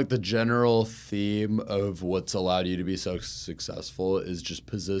does seem like the general theme of what's allowed you to be so successful is just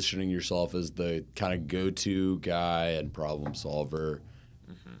positioning yourself as the kind of go-to guy and problem solver,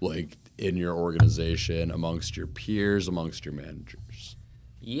 like in your organization, amongst your peers, amongst your managers.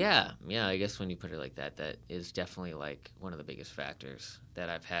 Yeah, I guess when you put it like that, that is definitely like one of the biggest factors that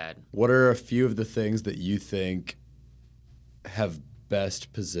I've had. What are a few of the things that you think have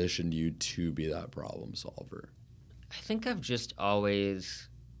best positioned you to be that problem solver? I think I've just always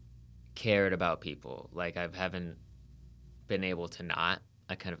cared about people. Like, I haven't been able to not.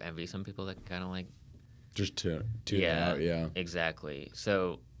 I kind of envy some people that kind of like just tune out. Yeah, exactly.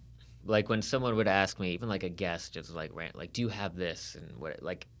 So, like, when someone would ask me, even like a guest, just like rant, like, do you have this? And what,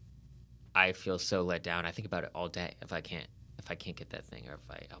 like, I feel so let down. I think about it all day if I can't get that thing or if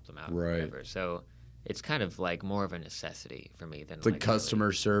I help them out or whatever. So it's kind of like more of a necessity for me than the like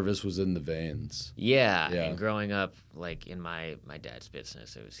customer service was in the veins. Yeah, and growing up like in my dad's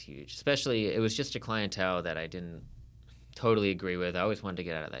business, it was huge. Especially, it was just a clientele that I didn't totally agree with. I always wanted to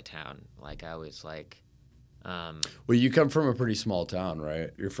get out of that town. Like, I always like. Well, you come from a pretty small town, right?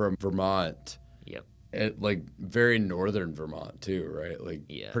 You're from Vermont. Yep. Like very northern Vermont too, right? Like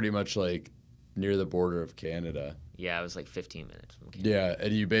pretty much like near the border of Canada. Yeah, I was like 15 minutes from Canada. Yeah,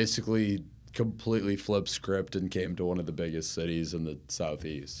 and you basically completely flipped script and came to one of the biggest cities in the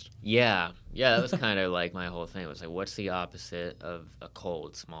southeast. Yeah, that was kind of like my whole thing. It was like, what's the opposite of a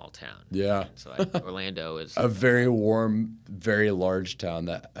cold small town? Yeah. And so Orlando is a very warm, very large town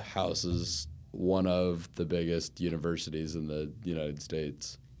that houses one of the biggest universities in the United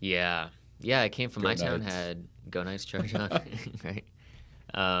States. Yeah, I came from my town had Go Knights charge on, right?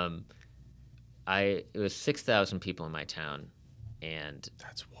 It was 6,000 people in my town, and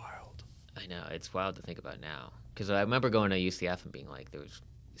that's wild. I know, it's wild to think about now. Because I remember going to UCF and being like, there was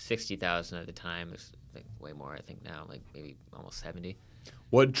 60,000 at the time. There's like way more, I think now, like maybe almost 70.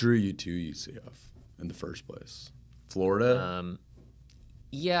 What drew you to UCF in the first place? Florida?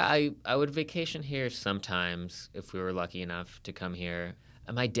 Yeah, I would vacation here sometimes if we were lucky enough to come here.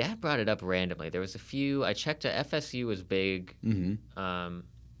 My dad brought it up randomly. There was a few. I checked. FSU was big, Mm-hmm.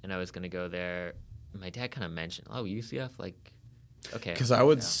 and I was gonna go there. My dad kind of mentioned, "Oh, UCF, like, okay." Because I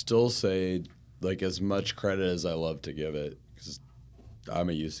would still say, like, as much credit as I love to give it, because I'm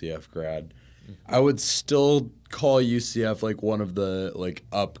a UCF grad, I would still call UCF like one of the like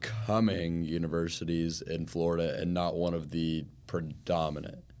upcoming universities in Florida and not one of the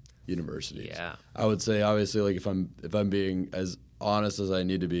predominant universities. Yeah. I would say obviously like if I'm being as honest as I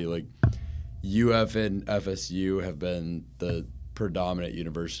need to be, like UF and FSU have been the predominant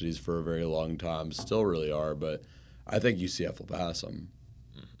universities for a very long time, still really are, but I think UCF will pass them.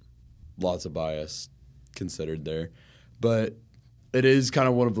 Lots of bias considered there, but it is kind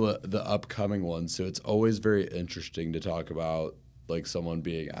of one of the upcoming ones, so it's always very interesting to talk about like someone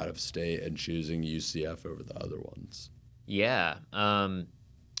being out of state and choosing UCF over the other ones. Yeah.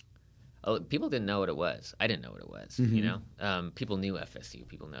 People didn't know what it was. I didn't know what it was. Mm-hmm. You know, people knew FSU,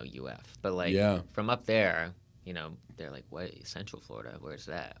 people know UF, but like from up there, you know, they're like, "What? Central Florida? Where's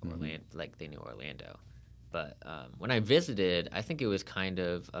that?" Mm-hmm. Orlando, like they knew Orlando. But when I visited, I think it was kind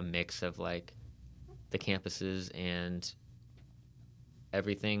of a mix of like the campuses and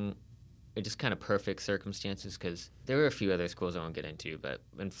everything. It just kind of perfect circumstances because there were a few other schools I won't get into, but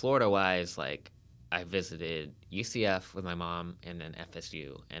in Florida-wise, like I visited UCF with my mom and then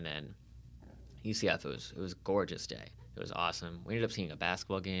FSU, and then UCF. It was a gorgeous day. It was awesome. We ended up seeing a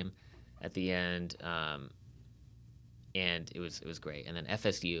basketball game at the end, and it was great. And then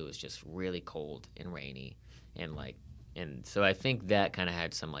FSU was just really cold and rainy, and so I think that kind of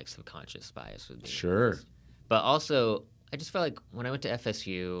had some like subconscious bias with me. Sure. But also, I just felt like when I went to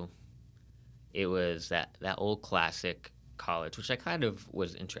FSU, it was that old classic college, which I kind of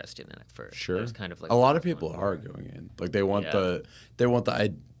was interested in at first. Sure. It was kind of like a lot of people are going in. Like they want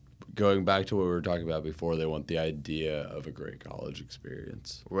going back to what we were talking about before, they want the idea of a great college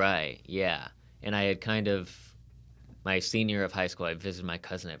experience. Right, yeah. And I had kind of, my senior year of high school, I visited my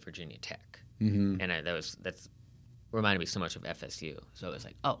cousin at Virginia Tech. Mm-hmm. And that's reminded me so much of FSU. So I was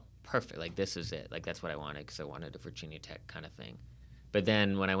like, oh, perfect. Like, this is it. Like, that's what I wanted because I wanted a Virginia Tech kind of thing. But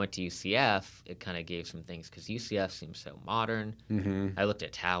then when I went to UCF, it kind of gave some things because UCF seems so modern. Mm-hmm. I looked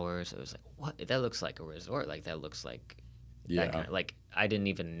at towers. It was like, what? That looks like a resort. Like, that looks like, that kind of, like, I didn't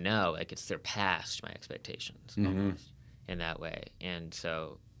even know. Like, it surpassed my expectations almost in that way. And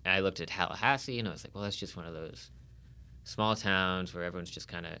so I looked at Tallahassee, and I was like, well, that's just one of those small towns where everyone's just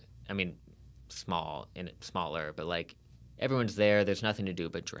kind of, I mean, small and smaller, but like everyone's there. There's nothing to do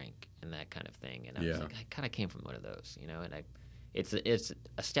but drink and that kind of thing. And I was like, I kind of came from one of those, you know. And it's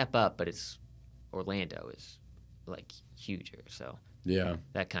a step up, but Orlando is like huger. So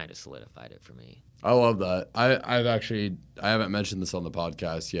that kind of solidified it for me. I love that. I haven't mentioned this on the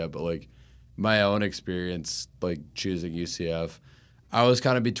podcast yet, but like my own experience, like choosing UCF, I was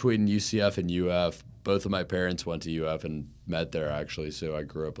kind of between UCF and UF. Both of my parents went to UF and met there actually, so I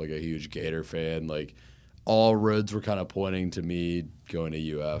grew up like a huge Gator fan. Like all roads were kind of pointing to me going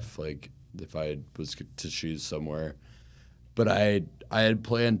to UF, like if I was to choose somewhere. But I had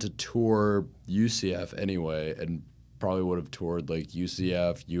planned to tour UCF anyway, and probably would have toured like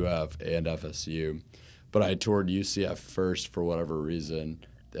UCF, UF, and FSU. But I toured UCF first for whatever reason,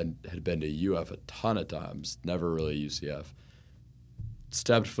 and had been to UF a ton of times, never really UCF.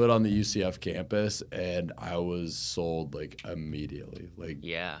 Stepped foot on the UCF campus, and I was sold like immediately. Like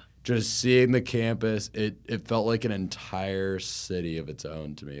just seeing the campus, it felt like an entire city of its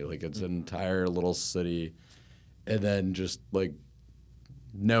own to me. Like it's an entire little city. And then just like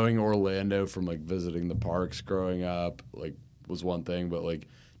knowing Orlando from like visiting the parks growing up, like was one thing, but like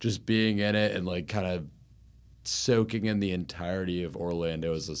just being in it and like kind of soaking in the entirety of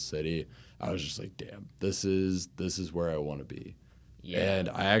Orlando as a city, I was just like, damn, this is where I want to be. Yeah. And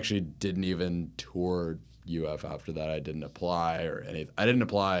I actually didn't even tour UF after that. I didn't apply or anything. I didn't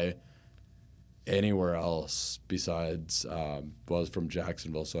apply anywhere else besides, I was from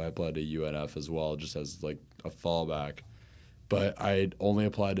Jacksonville, so I applied to UNF as well, just as like a fallback. But I only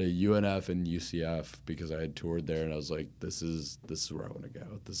applied to UNF and UCF because I had toured there, and I was like, this is where I want to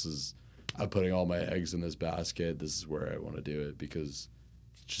go. I'm putting all my eggs in this basket. This is where I want to do it because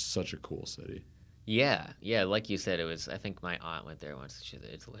it's just such a cool city. Yeah, like you said, it was. I think my aunt went there once.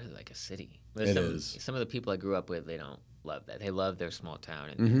 It's literally like a city. Some of the people I grew up with, they don't love that. They love their small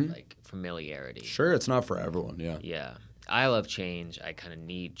town and like familiarity. Sure, it's not for everyone. Yeah, I love change. I kind of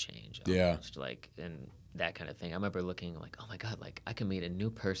need change. Almost, like and that kind of thing. I remember looking like, oh my god, like I can meet a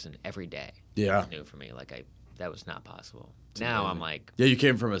new person every day. Yeah, it was new for me. Like that was not possible. Now I'm like, yeah, you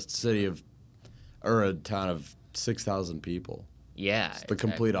came from a a town of 6,000 people. Yeah, it's the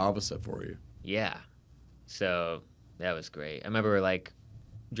complete opposite for you. Yeah, so that was great. I remember like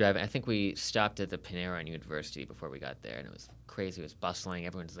driving. I think we stopped at the Panera on University before we got there, and it was crazy. It was bustling.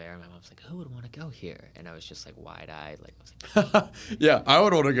 Everyone's there. My mom's like, "Who would want to go here?" And I was just like wide-eyed. Like I was like, Yeah, I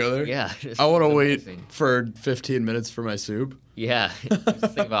would want to go there. "Yeah." I want to wait for 15 minutes for my soup. Yeah,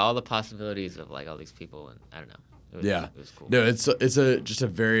 just think about all the possibilities of like all these people, and I don't know. It was cool. No, it's just a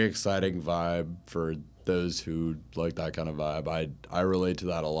very exciting vibe for those who like that kind of vibe. I relate to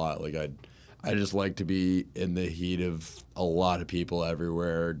that a lot. Like I just like to be in the heat of a lot of people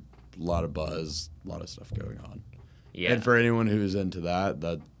everywhere, a lot of buzz, a lot of stuff going on. Yeah. And for anyone who's into that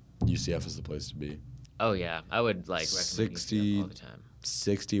UCF is the place to be. Oh yeah, I would like recommend UCF all the time.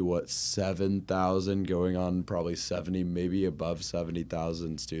 7,000 going on probably 70, maybe above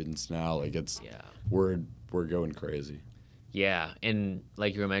 70,000 students now. Like we're going crazy. Yeah, and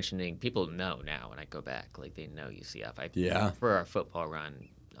like you were mentioning, people know now when I go back, like they know UCF. Yeah. For our football run,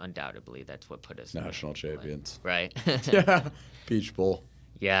 undoubtedly, that's what put us national champions. Right. Yeah. Peach Bowl.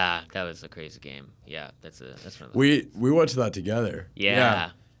 Yeah, that was a crazy game. Yeah, that's one of those. We went to that together.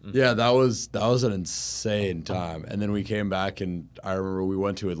 Yeah. Mm-hmm. Yeah, that was an insane time. And then we came back, and I remember we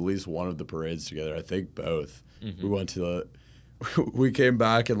went to at least one of the parades together. I think both. Mm-hmm. We went to we came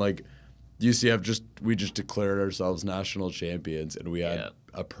back and like UCF we just declared ourselves national champions, and we had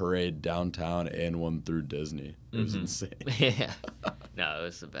a parade downtown and one through Disney. It was insane. Yeah. No, it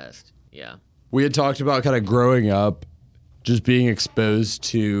was the best. Yeah. We had talked about kind of growing up, just being exposed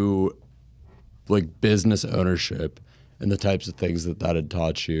to like business ownership and the types of things that had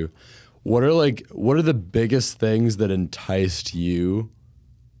taught you. What are the biggest things that enticed you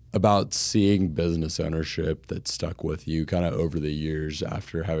about seeing business ownership that stuck with you kind of over the years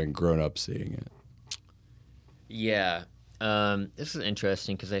after having grown up seeing it? Yeah. This is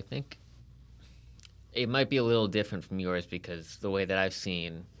interesting because I think it might be a little different from yours because the way that I've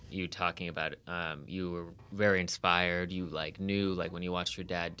seen you talking about it, you were very inspired. You like knew like when you watched your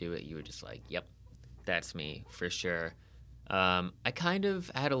dad do it, you were just like, yep, that's me for sure. I kind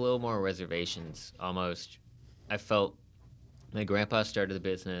of had a little more reservations almost. I felt my grandpa started the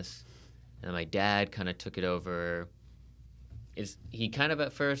business and my dad kind of took it over. He kind of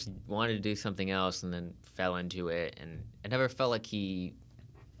at first wanted to do something else and then fell into it, and I never felt like he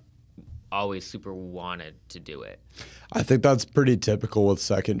always super wanted to do it. I think that's pretty typical with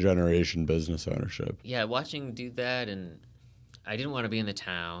second generation business ownership. Yeah, watching him do that, and I didn't want to be in the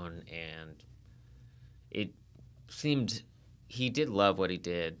town, and it seemed he did love what he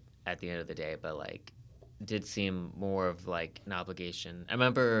did at the end of the day, but like did seem more of like an obligation. I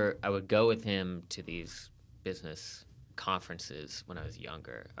remember I would go with him to these business conferences when I was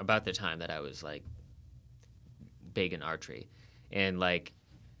younger, about the time that I was like big in archery, and like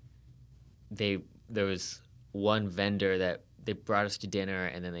there was one vendor that they brought us to dinner,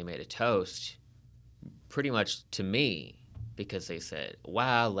 and then they made a toast pretty much to me because they said,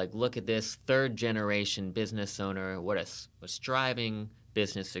 wow, like look at this third generation business owner, what a striving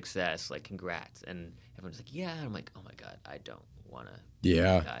business success, like congrats. And everyone's like, yeah. And I'm like, oh my God, I don't want to be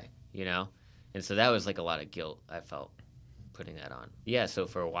that guy, you know? And so that was like a lot of guilt I felt putting that on. Yeah, so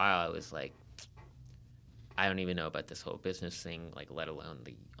for a while I was like, I don't even know about this whole business thing, like let alone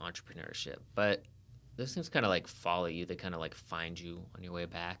the entrepreneurship. But those things kind of like follow you. They kind of like find you on your way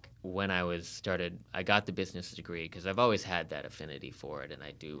back. When I got the business degree because I've always had that affinity for it, and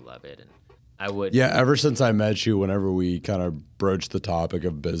I do love it. And I would. Yeah, ever since I met you, whenever we kind of broached the topic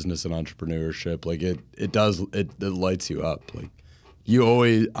of business and entrepreneurship, like it lights you up. Like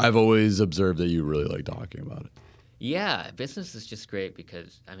I've always observed that you really like talking about it. Yeah, business is just great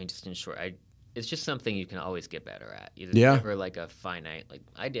because, I mean, just in short, it's just something you can always get better at. It's never like a finite, like,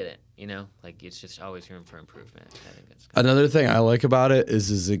 I did it, you know? Like, it's just always room for improvement. I think that's good. Another thing I like about it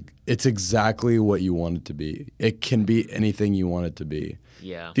is it's exactly what you want it to be. It can be anything you want it to be.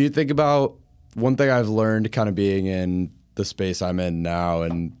 Yeah. Do you think about one thing I've learned kind of being in the space I'm in now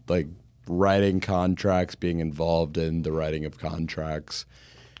and, like, writing contracts, being involved in the writing of contracts,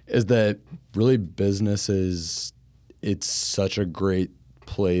 is that really business it's such a great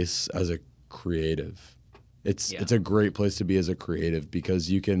place as a creative. It's a great place to be as a creative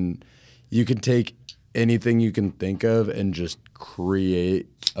because you can take anything you can think of and just create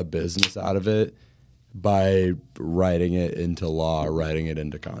a business out of it by writing it into law, writing it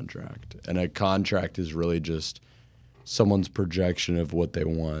into contract. And a contract is really just someone's projection of what they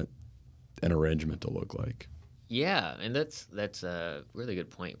want an arrangement to look like. Yeah, and that's a really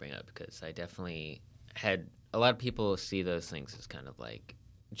good point you bring up because I definitely had a lot of people see those things as kind of like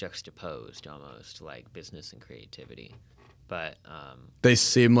juxtaposed almost, like business and creativity. But they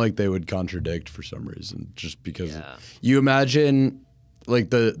seem like they would contradict for some reason, just because you imagine like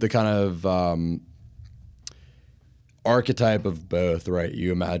the kind of archetype of both, right?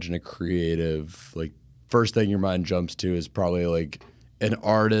 You imagine a creative, like first thing your mind jumps to is probably like an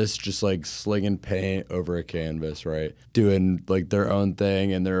artist just like slinging paint over a canvas, right? Doing like their own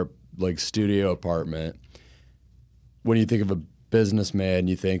thing in their like studio apartment. When you think of a businessman,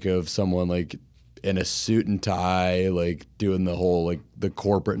 you think of someone like in a suit and tie, like doing the whole like the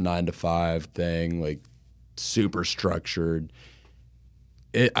corporate 9 to 5 thing, like super structured.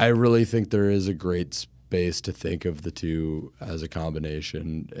 I really think there is a great space to think of the two as a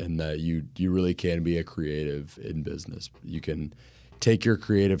combination, and that you really can be a creative in business. You can take your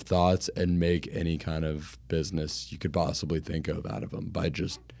creative thoughts and make any kind of business you could possibly think of out of them by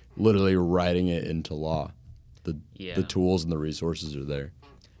just literally writing it into law. The tools and the resources are there.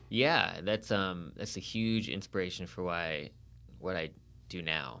 Yeah, that's a huge inspiration for what I do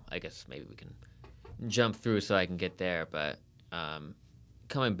now. I guess maybe we can jump through so I can get there, but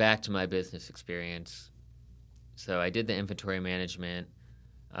coming back to my business experience, so I did the inventory management,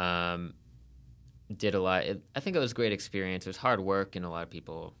 did a lot. I think it was a great experience. It was hard work, and a lot of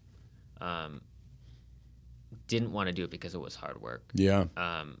people didn't want to do it because it was hard work. Yeah.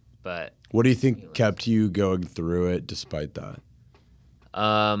 But what do you think kept you going through it despite that?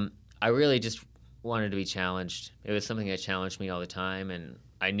 I really just wanted to be challenged. It was something that challenged me all the time, and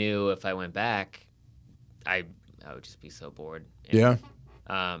I knew if I went back, I would just be so bored. And, yeah.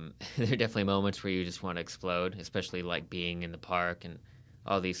 There are definitely moments where you just want to explode, especially like being in the park and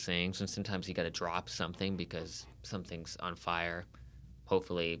all these things. And sometimes you got to drop something because something's on fire,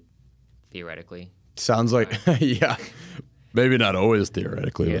 hopefully, theoretically. Sounds like, yeah. Maybe not always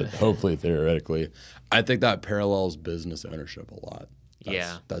theoretically, but hopefully theoretically. I think that parallels business ownership a lot.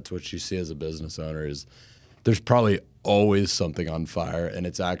 That's what you see as a business owner is there's probably always something on fire, and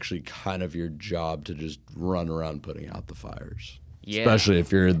it's actually kind of your job to just run around putting out the fires. Yeah. Especially if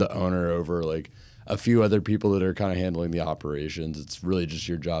you're the owner over like a few other people that are kind of handling the operations. It's really just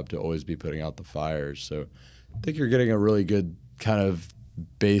your job to always be putting out the fires. So I think you're getting a really good kind of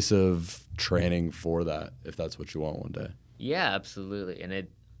base of training for that if that's what you want one day. Yeah, absolutely. And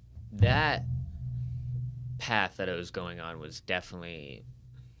that path that I was going on was definitely,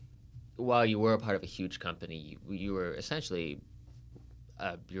 while you were a part of a huge company, you were essentially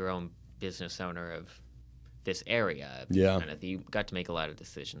your own business owner of this area. Yeah. You got to make a lot of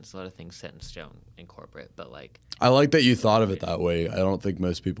decisions, a lot of things set in stone in corporate. But like, I like that you thought of it that way. I don't think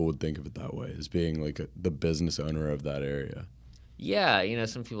most people would think of it that way, as being like the business owner of that area. Yeah,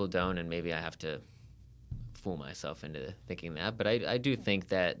 some people don't, and maybe I have to fool myself into thinking that, but I do think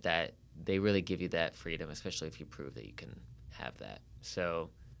that they really give you that freedom, especially if you prove that you can have that. So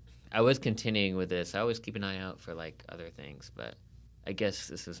I was continuing with this. I always keep an eye out for like other things, but I guess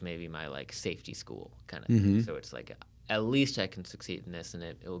this is maybe my like safety school kind of thing. So it's like at least I can succeed in this, and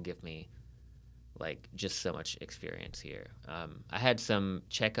it will give me like just so much experience here. I had some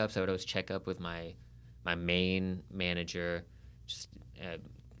checkups. I would always check up with my main manager. Just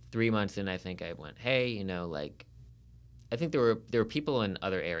 3 months in, I think I went, hey, like, I think there were people in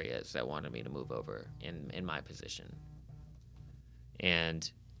other areas that wanted me to move over in my position,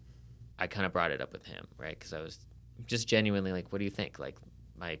 and I kind of brought it up with him, right? Because I was just genuinely like, what do you think? Like,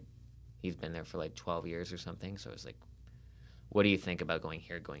 he's been there for like 12 years or something, so I was like, what do you think about going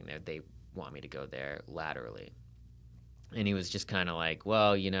here, going there? They want me to go there laterally, and he was just kind of like,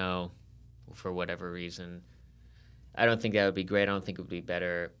 well, for whatever reason, I don't think that would be great. I don't think it would be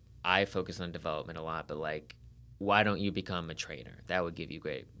better. I focus on development a lot, but like, why don't you become a trainer? That would give you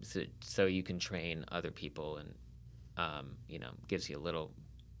great, so you can train other people, and gives you a little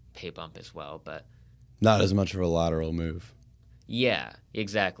pay bump as well, but not as much of a lateral move. Yeah,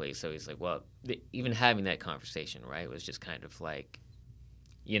 exactly. So he's like, well, even having that conversation, right, was just kind of like,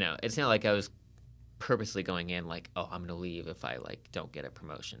 it's not like I was purposely going in like, oh, I'm gonna leave if I like don't get a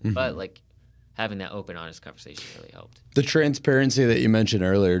promotion, but like, having that open, honest conversation really helped. The transparency that you mentioned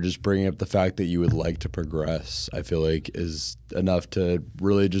earlier, just bringing up the fact that you would like to progress, I feel like is enough to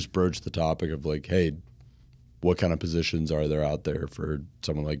really just broach the topic of like, hey, what kind of positions are there out there for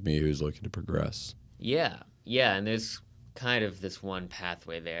someone like me who's looking to progress? Yeah, and there's kind of this one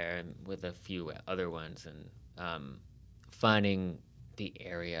pathway there, and with a few other ones, and finding the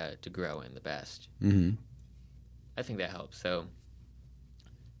area to grow in the best. I think that helps. So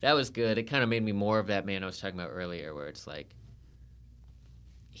that was good. It kind of made me more of that man I was talking about earlier, where it's like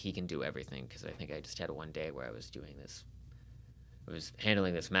he can do everything, because I think I just had one day where I was doing this. I was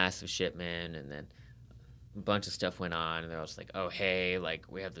handling this massive shipment, and then a bunch of stuff went on, and I was like, oh, hey, like,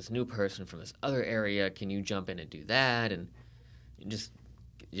 we have this new person from this other area. Can you jump in and do that? And just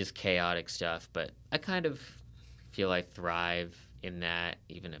chaotic stuff. But I kind of feel I thrive in that,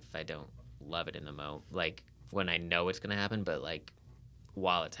 even if I don't love it in the moment. Like, when I know it's going to happen, but like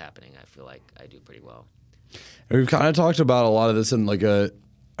while it's happening, I feel like I do pretty well. And we've kind of talked about a lot of this in like a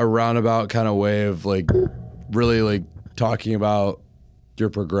roundabout kind of way of like really like talking about your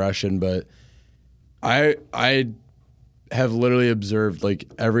progression, but I have literally observed like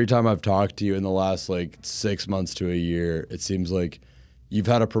every time I've talked to you in the last like 6 months to a year, it seems like you've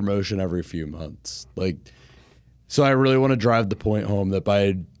had a promotion every few months. Like, so I really want to drive the point home that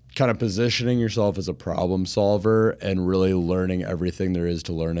by kind of positioning yourself as a problem solver and really learning everything there is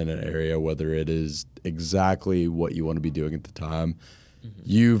to learn in an area, whether it is exactly what you want to be doing at the time,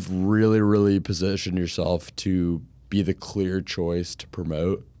 you've really, really positioned yourself to be the clear choice to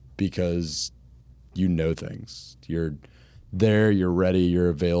promote because you know things. You're there, you're ready, you're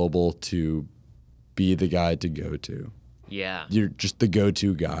available to be the guy to go to. Yeah. You're just the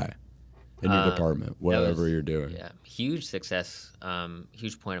go-to guy in your department, whatever you're doing. Yeah, huge success,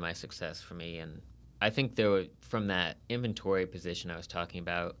 huge point of my success for me. And I think there were, from that inventory position I was talking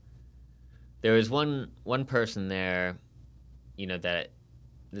about, there was one person there, you know, that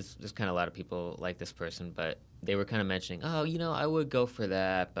there's kind of a lot of people like this person, but they were kind of mentioning, oh, you know, I would go for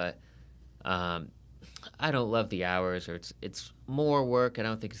that, but I don't love the hours, or it's more work. I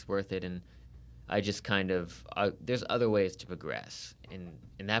don't think it's worth it. And I just kind of there's other ways to progress, and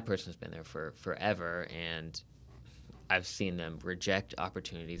that person's been there for forever, and I've seen them reject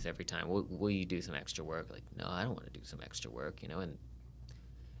opportunities every time. Will you do some extra work? Like, no, I don't want to do some extra work, you know. And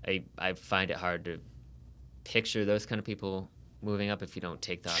I find it hard to picture those kind of people moving up if you don't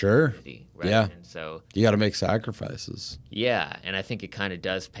take the opportunity. Right? Yeah. And so you got to make sacrifices. Yeah, and I think it kind of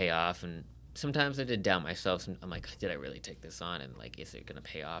does pay off. And sometimes I did doubt myself. I'm like, did I really take this on? And like, is it going to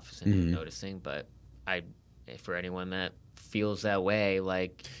pay off? Is anyone noticing? But for anyone that feels that way,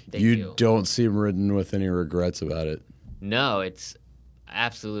 like you don't seem ridden with any regrets about it. No, it's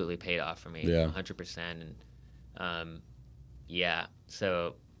absolutely paid off for me. Yeah, 100%. And yeah,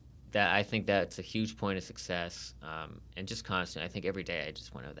 so that I think that's a huge point of success. And just constant. I think every day I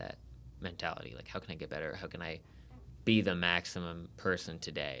just want to have that mentality. Like, how can I get better? How can I be the maximum person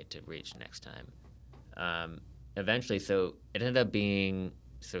today to reach next time? Eventually, so it ended up being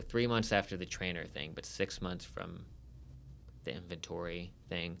 3 months after the trainer thing, but 6 months from the inventory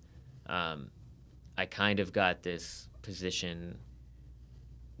thing. I kind of got this position.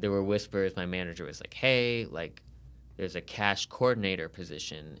 There were whispers. My manager was like, hey, like, there's a cash coordinator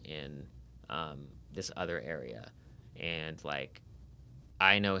position in this other area. And, like,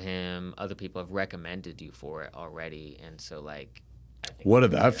 I know him. Other people have recommended you for it already. And so, like, I think what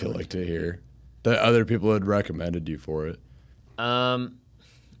did that feel like to hear? That other people had recommended you for it?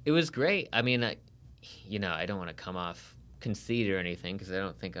 It was great. I mean, I don't want to come off conceited or anything because I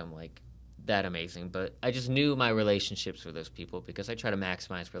don't think I'm, like, that amazing. But I just knew my relationships with those people because I try to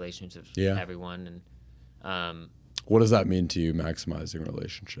maximize relationships with everyone. And what does that mean to you, maximizing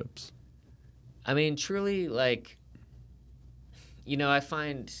relationships? I mean, truly, like, you know, I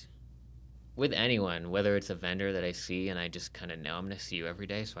find with anyone, whether it's a vendor that I see and I just kind of know I'm going to see you every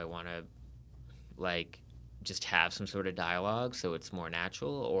day, so I want to, like, just have some sort of dialogue so it's more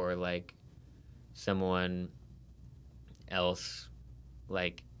natural, or, like, someone else,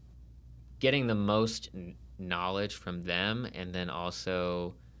 like, getting the most knowledge from them, and then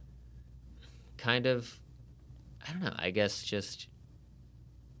also kind of, I don't know, I guess just,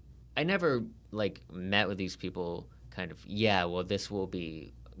 I never, like, met with these people kind of, this will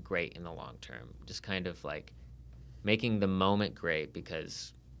be great in the long term. Just kind of, like, making the moment great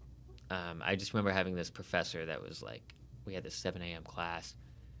because I just remember having this professor that was, like, we had this 7 a.m. class,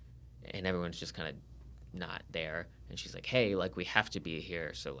 and everyone's just kind of not there. And she's like, hey, like, we have to be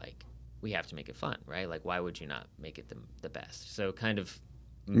here, so, like, we have to make it fun, right? Like, why would you not make it the best? So kind of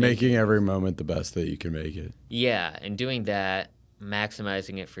making every moment the best that you can make it. Yeah, and doing that,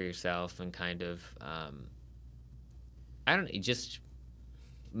 maximizing it for yourself, and kind of, I don't know, just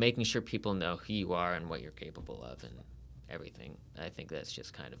making sure people know who you are and what you're capable of and everything. I think that's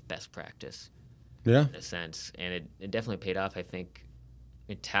just kind of best practice. Yeah. In a sense. And it definitely paid off. I think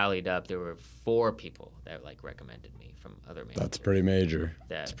it tallied up. There were 4 people that, like, recommended me from other managers. That's pretty major.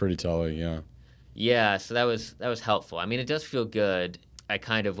 That's pretty telling, yeah. Yeah, so that was helpful. I mean, it does feel good. I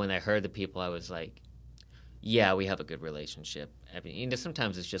kind of, when I heard the people, I was like, yeah, we have a good relationship. I mean, you know,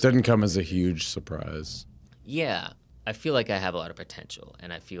 sometimes it's just... Didn't come as a huge surprise. Yeah. I feel like I have a lot of potential,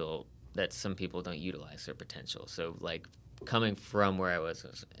 and I feel that some people don't utilize their potential. So, like, coming from where I was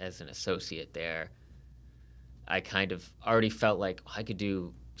as an associate there, I kind of already felt like I could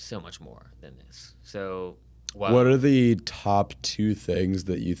do so much more than this. So, what are the top 2 things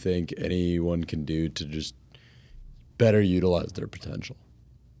that you think anyone can do to just better utilize their potential?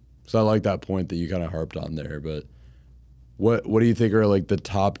 So I like that point that you kind of harped on there. But what do you think are like the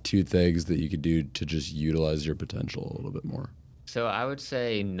top 2 things that you could do to just utilize your potential a little bit more? So I would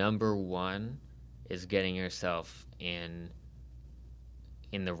say number one is getting yourself in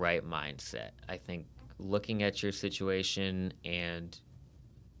the right mindset. I think looking at your situation and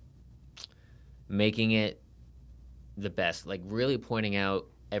making it the best, like really pointing out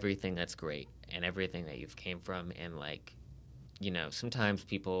everything that's great and everything that you've came from. And like, sometimes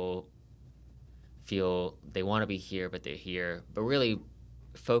people feel they want to be here, but they're here, but really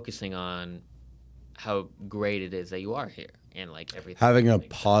focusing on how great it is that you are here and like everything. Having a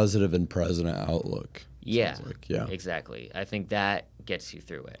positive and present outlook. Yeah, yeah, exactly. I think that gets you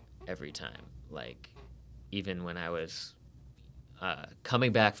through it every time. Like, even when I was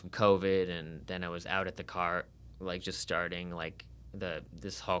coming back from COVID, and then I was out at the cart, like just starting like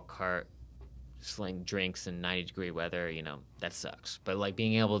this Hulk cart, selling drinks in 90-degree weather. That sucks. But like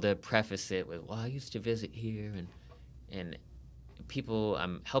being able to preface it with, well, I used to visit here, and people,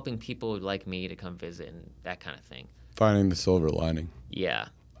 I'm helping people like me to come visit and that kind of thing. Finding the silver lining. Yeah.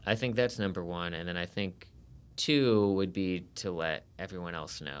 I think that's number one. And then I think 2 would be to let everyone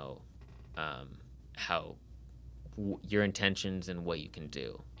else know how your intentions and what you can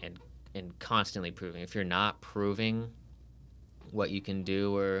do, and constantly proving. If you're not proving what you can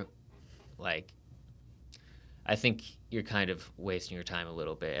do, or like, I think you're kind of wasting your time a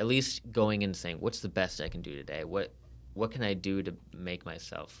little bit. At least going and saying, what's the best I can do today? What can I do to make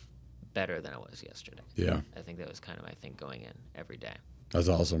myself better than I was yesterday? Yeah. I think that was kind of my thing going in every day. That's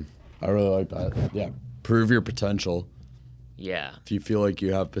awesome. I really like that. Yeah. Prove your potential. Yeah. If you feel like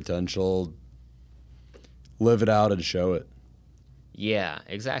you have potential, live it out and show it. Yeah,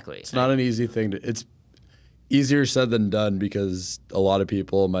 exactly. It's not an easy thing it's easier said than done, because a lot of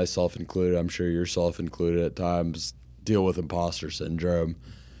people, myself included, I'm sure yourself included at times, deal with imposter syndrome.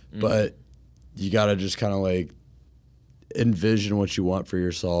 Mm-hmm. But you got to just kind of like envision what you want for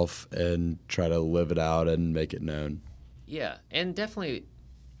yourself and try to live it out and make it known. Yeah, and definitely,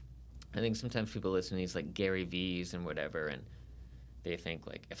 I think sometimes people listen to these like Gary V's and whatever, and they think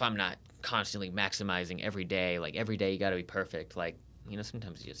like, if I'm not constantly maximizing every day, like every day you got to be perfect. Like,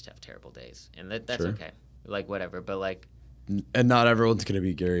 sometimes you just have terrible days, and that's Sure. okay. Like whatever, but like, and not everyone's gonna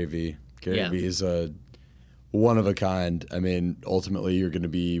be Gary V. Gary V is a one of a kind. I mean, ultimately, you're gonna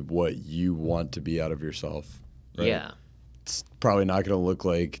be what you want to be out of yourself. Right? Yeah. It's probably not going to look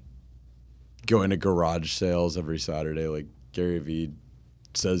like going to garage sales every Saturday like Gary Vee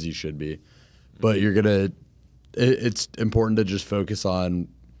says you should be. But you're going to – it's important to just focus on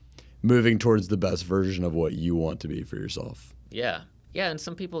moving towards the best version of what you want to be for yourself. Yeah. Yeah, and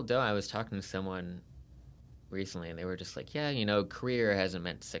some people don't. I was talking to someone recently, and they were just like, yeah, career hasn't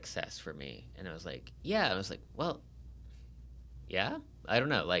meant success for me. And I was like, yeah. I was like, well, yeah? I don't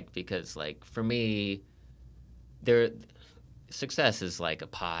know. Like, because, like, for me, success is like a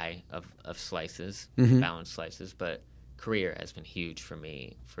pie of slices, balanced slices, but career has been huge for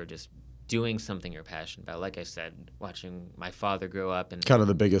me, for just doing something you're passionate about. Like I said, watching my father grow up, and kind of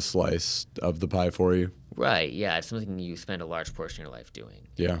the biggest slice of the pie for you. Right. Yeah. It's something you spend a large portion of your life doing.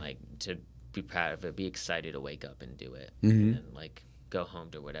 Yeah. And, like, to be proud of it, be excited to wake up and do it, mm-hmm. and like go home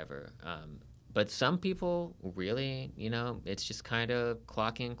to whatever. But some people really, it's just kind of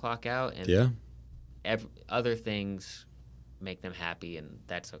clock in, clock out, and other things make them happy, and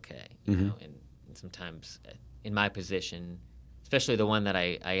that's okay. You know, and sometimes in my position, especially the one that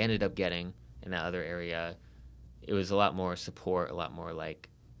I ended up getting in that other area, it was a lot more support, a lot more like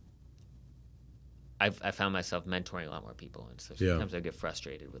I found myself mentoring a lot more people, and so sometimes I get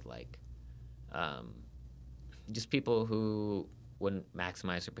frustrated with like just people who wouldn't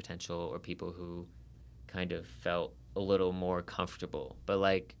maximize their potential, or people who kind of felt a little more comfortable. But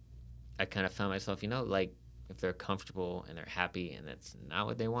like I kind of found myself, like if they're comfortable and they're happy and it's not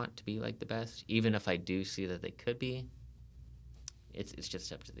what they want to be like the best, even if I do see that they could be, it's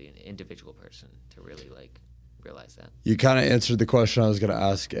just up to the individual person to really like realize that. You kind of answered the question I was going to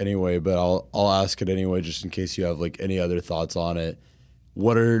ask anyway, but I'll ask it anyway just in case you have like any other thoughts on it.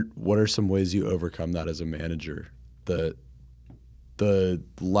 What are some ways you overcome that as a manager? The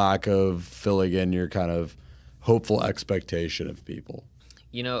lack of filling in your kind of hopeful expectation of people.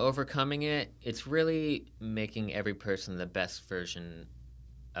 Overcoming it, it's really making every person the best version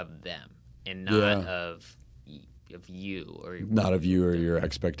of them, and not of you or not of you or your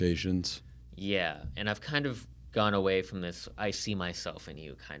expectations. Yeah, and I've kind of gone away from this I see myself in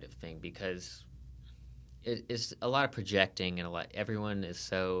you kind of thing, because it is a lot of projecting, and everyone is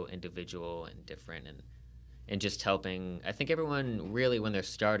so individual and different, and just helping. I think everyone really, when they're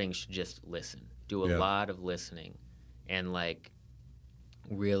starting, should just listen. Do a lot of listening, and like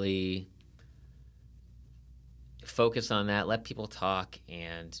really focus on that, let people talk,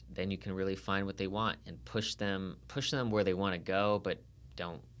 and then you can really find what they want and push them where they want to go, but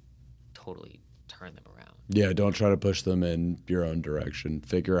don't totally turn them around. Yeah, don't try to push them in your own direction.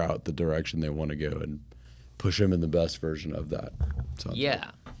 Figure out the direction they want to go and push them in the best version of that.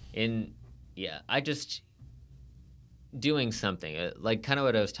 I just doing something like kind of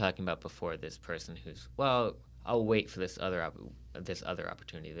what I was talking about before. This person who's, well, I'll wait for this other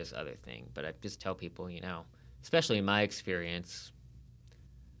opportunity, this other thing. But I just tell people, especially in my experience,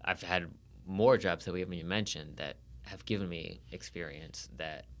 I've had more jobs that we haven't even mentioned that have given me experience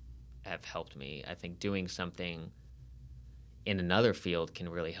that have helped me. I think doing something in another field can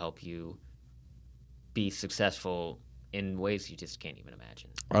really help you be successful in ways you just can't even imagine.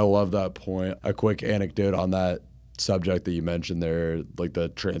 I love that point. A quick anecdote on that subject that you mentioned there, like the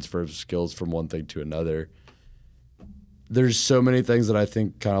transfer of skills from one thing to another. There's so many things that I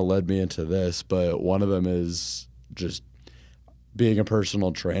think kind of led me into this, but one of them is just being a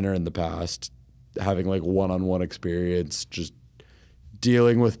personal trainer in the past, having like one-on-one experience, just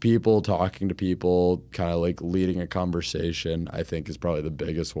dealing with people, talking to people, kind of like leading a conversation, I think is probably the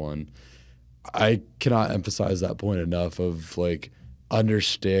biggest one. I cannot emphasize that point enough of like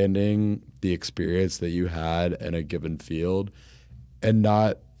understanding the experience that you had in a given field and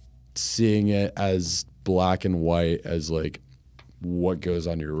not seeing it as black and white as like what goes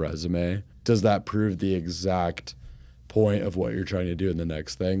on your resume. Does that prove the exact point of what you're trying to do in the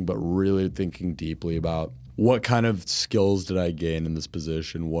next thing? But really thinking deeply about what kind of skills did I gain in this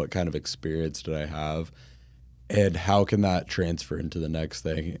position? What kind of experience did I have? And how can that transfer into the next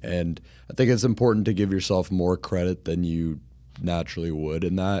thing? And I think it's important to give yourself more credit than you naturally would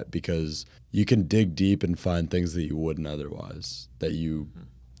in that, because you can dig deep and find things that you wouldn't otherwise, that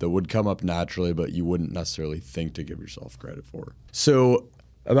would come up naturally, but you wouldn't necessarily think to give yourself credit for. So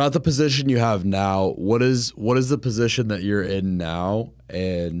about the position you have now, what is the position that you're in now?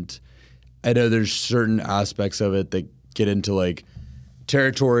 And I know there's certain aspects of it that get into like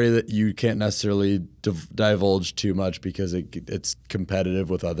territory that you can't necessarily divulge too much because it's competitive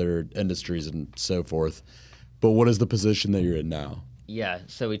with other industries and so forth. But what is the position that you're in now? Yeah,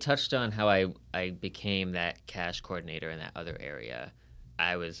 so we touched on how I became that cash coordinator in that other area.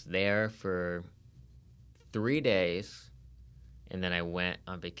 I was there for 3 days, and then I went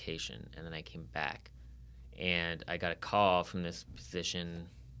on vacation, and then I came back. And I got a call from this position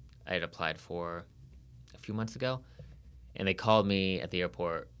I had applied for a few months ago. And they called me at the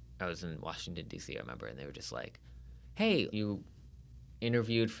airport. I was in Washington, D.C., I remember, and they were just like, hey, you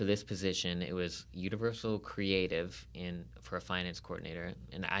interviewed for this position. It was Universal Creative for a finance coordinator.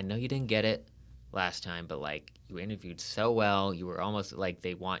 And I know you didn't get it last time, but like you interviewed so well. You were almost like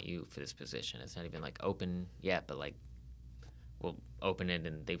they want you for this position. It's not even like open yet, but like we'll open it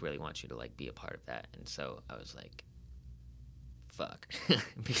and they really want you to like be a part of that. And so I was like, fuck.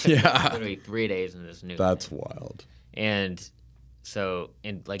 Because yeah. Literally 3 days in this new That's thing. wild. And so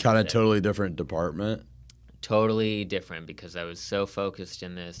in like kind of totally different department. Totally different because I was so focused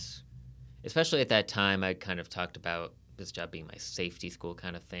in this, especially at that time. I kind of talked about this job being my safety school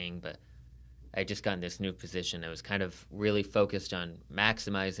kind of thing, but I just got in this new position. I was kind of really focused on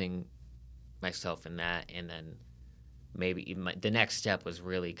maximizing myself in that, and then maybe even the next step was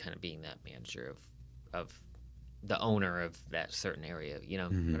really kind of being that manager of the owner of that certain area. You know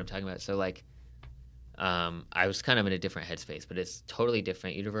what I'm talking about? So like, I was kind of in a different headspace, but it's totally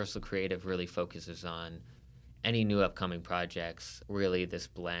different. Universal Creative really focuses on any new upcoming projects, really this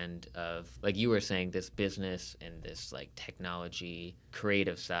blend of, like you were saying, this business and this like technology,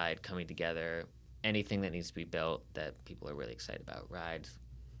 creative side coming together, anything that needs to be built that people are really excited about, rides,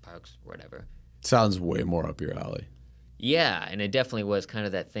 parks, whatever. Sounds way more up your alley. Yeah, and it definitely was kind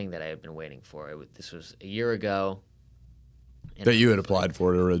of that thing that I had been waiting for. This was a year ago. That you had applied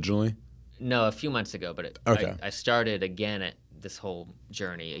for it originally? No, a few months ago, but okay. I started again at this whole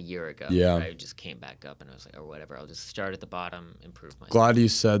journey a year ago. Yeah. I just came back up and I was like, or whatever, I'll just start at the bottom, improve myself. Glad you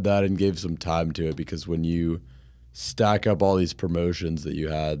said that and gave some time to it, because when you stack up all these promotions that you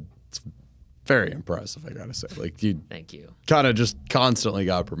had, it's very impressive, I gotta say. Like you Thank you. Kind of just constantly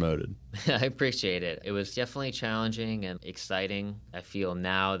got promoted. I appreciate it. It was definitely challenging and exciting. I feel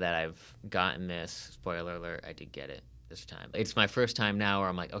now that I've gotten this, spoiler alert, I did get it this time. It's my first time now where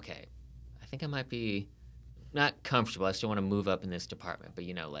I'm like, okay, I think I might be not comfortable. I still want to move up in this department, but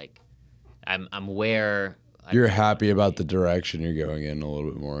like I'm where you're happy about the direction you're going in a little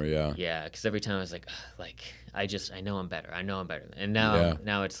bit more. Yeah. Yeah. Cause every time I was like, I know I'm better. And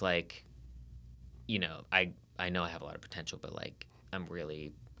now it's like, I know I have a lot of potential, but like, I'm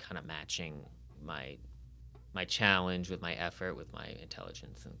really kind of matching my my challenge, with my effort, with my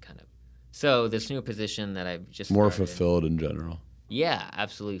intelligence, and kind of. So this new position that I've just More started, fulfilled in general. Yeah,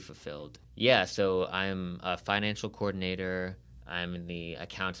 absolutely fulfilled. Yeah, so I'm a financial coordinator. I'm in the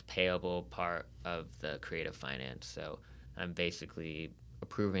accounts payable part of the creative finance. So I'm basically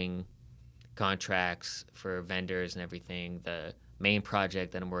approving contracts for vendors and everything. The main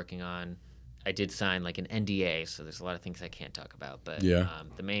project that I'm working on, I did sign like an NDA, so there's a lot of things I can't talk about. But Yeah.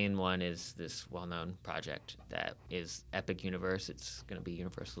 the main one is this well-known project that is Epic Universe. It's going to be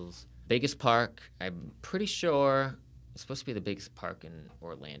Universal's biggest park. I'm pretty sure it's supposed to be the biggest park in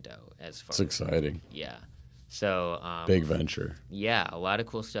Orlando. It's exciting. Yeah. So Big venture. Yeah, a lot of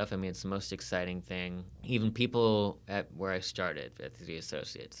cool stuff. I mean, it's the most exciting thing. Even people at where I started at the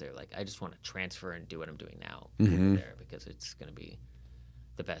Associates, they're like, I just want to transfer and do what I'm doing now over there because it's going to be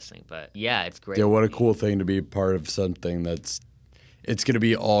the best thing. But yeah, it's great. Yeah, what a cool thing to be part of something it's going to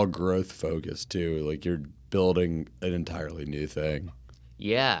be all growth focused too. Like you're building an entirely new thing.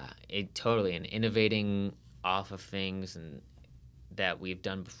 Yeah, totally. And innovating off of things and that we've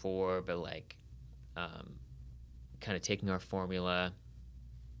done before, but like kind of taking our formula.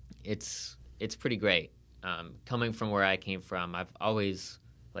 It's pretty great. Coming from where I came from, I've always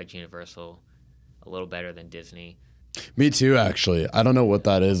liked Universal a little better than Disney. Me too, actually. I don't know what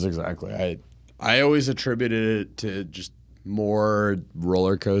that is exactly. I always attributed it to just more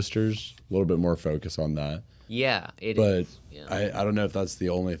roller coasters, a little bit more focus on that. Yeah, it but is. Yeah. I don't know if that's the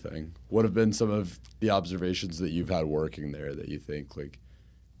only thing. What have been some of the observations that you've had working there that you think like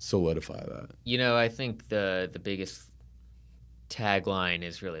solidify that? You know, I think the biggest tagline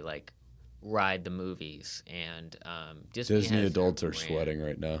is really like ride the movies, and Disney adults are sweating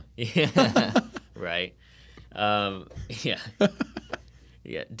right now. Yeah, right. Yeah,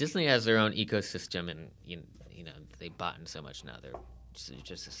 yeah. Disney has their own ecosystem, and you know they've bought in so much now. They're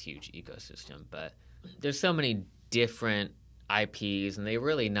just this huge ecosystem, but there's so many different IPs, and they're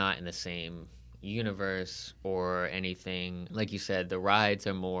really not in the same universe or anything. Like you said, the rides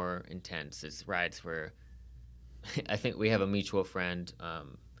are more intense. It's rides where I think we have a mutual friend,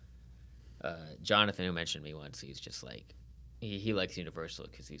 Jonathan, who mentioned me once. He's just like, he likes Universal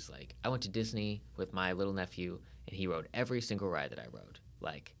because he's like, I went to Disney with my little nephew, and he rode every single ride that I rode.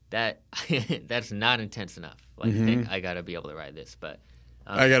 Like that, that's not intense enough. Like I gotta be able to ride this, but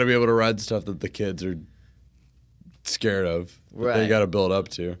I gotta be able to ride stuff that the kids are scared of. That They gotta build up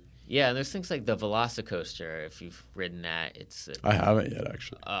to. Yeah, and there's things like the Velocicoaster. If you've ridden that, it's. I haven't yet,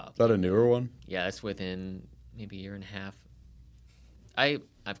 actually. Is that a newer one? Yeah, it's within maybe a year and a half.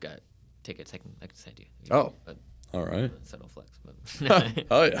 I've got tickets. I can send you. Oh, but all right. Subtle flex. But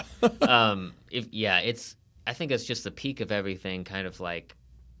Oh yeah. I think it's just the peak of everything. Kind of like.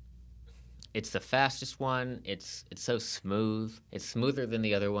 It's the fastest one. It's so smooth. It's smoother than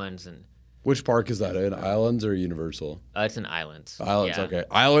the other ones. And which park is that in? Islands or Universal? It's in Islands. Islands, yeah. Okay.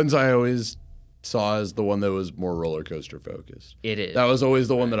 Islands I always saw as the one that was more roller coaster focused. It is. That was always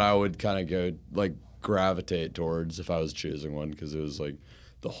the one that I would kind of go like gravitate towards if I was choosing one because it was like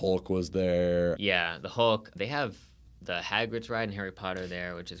the Hulk was there. Yeah, the Hulk. They have the Hagrid's ride in Harry Potter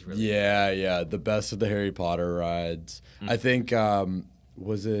there, which is really Yeah, the best of the Harry Potter rides. I think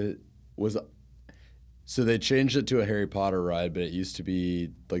so they changed it to a Harry Potter ride, but it used to be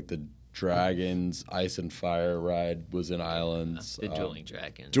like the Dragons Ice and Fire ride was in Islands. The Dueling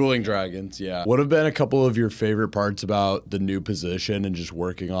Dragons. Dueling Dragons, yeah. What have been a couple of your favorite parts about the new position and just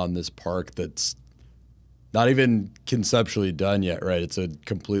working on this park that's not even conceptually done yet, right? It's a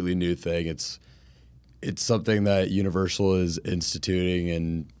completely new thing. It's something that Universal is instituting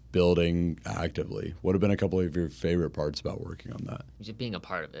and building actively. What have been a couple of your favorite parts about working on that? Just being a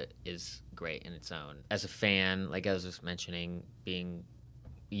part of it is great in its own. As a fan, like I was just mentioning, being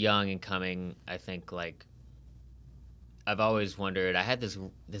young and coming, I think like I've always wondered. I had this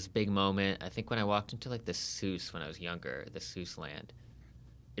big moment. I think when I walked into like the Seuss when I was younger, the Seuss land.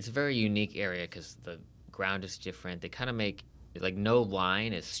 It's a very unique area because the ground is different. They kind of make like no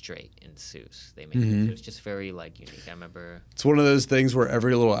line is straight in Seuss. They make it, so it's just very like unique. I remember it's one of those things where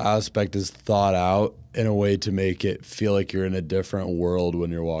every little aspect is thought out in a way to make it feel like you're in a different world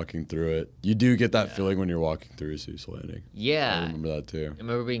when you're walking through it. You do get that feeling when you're walking through Seuss Landing. Yeah, I remember that too. I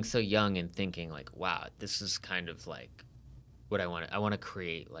remember being so young and thinking like, wow, this is kind of like what I want. I want to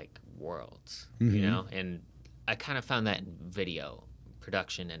create like worlds, you know. And I kind of found that in video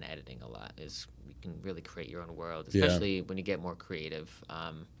production and editing a lot is you can really create your own world, especially when you get more creative.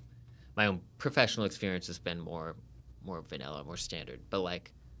 My own professional experience has been more vanilla, more standard, but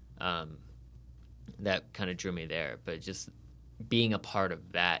like that kind of drew me there. But just being a part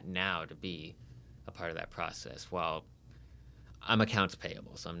of that now, to be a part of that process, while I'm accounts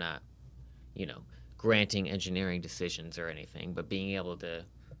payable, so I'm not, granting engineering decisions or anything, but being able to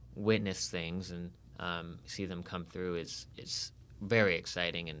witness things and see them come through is very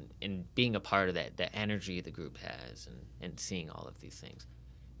exciting, and being a part of that, the energy the group has, and seeing all of these things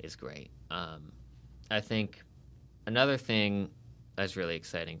is great. I think another thing that's really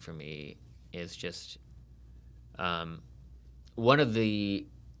exciting for me is just one of the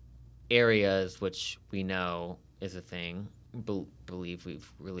areas which we know is a thing. Believe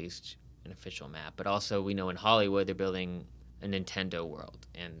we've released an official map, but also we know in Hollywood they're building a Nintendo world,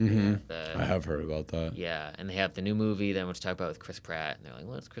 and I have heard about that. Yeah, and they have the new movie that I want to talk about with Chris Pratt, and they're like,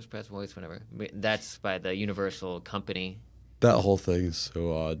 well, it's Chris Pratt's voice, whatever. That's by the Universal company. That whole thing is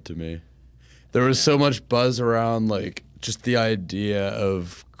so odd to me. There was so much buzz around, like, just the idea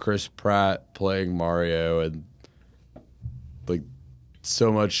of Chris Pratt playing Mario, and like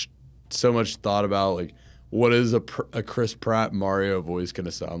so much thought about, like, what is a Chris Pratt Mario voice gonna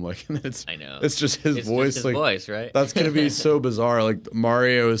sound like? And I know. It's just his voice. Just his voice, right? That's gonna be so bizarre. Like,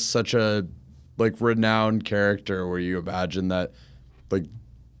 Mario is such a like renowned character where you imagine that, like,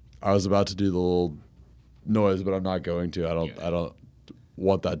 I was about to do the little noise, but I'm not going to. I don't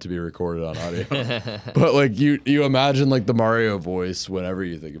want that to be recorded on audio. But like you imagine like the Mario voice whenever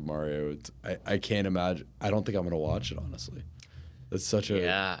you think of Mario. I can't imagine. I don't think I'm gonna watch it, honestly. It's such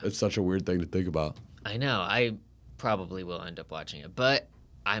a weird thing to think about. I know. I probably will end up watching it, but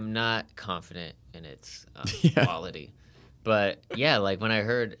I'm not confident in its quality. But yeah, like when I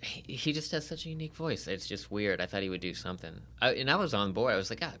heard he just has such a unique voice, it's just weird. I thought he would do something, and I was on board. I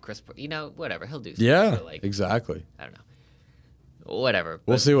was like, Chris, whatever, he'll do something. Yeah, but like, exactly. I don't know, whatever.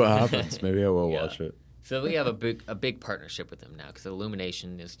 We'll see what happens. Maybe I will watch it. So we have a big partnership with them now, because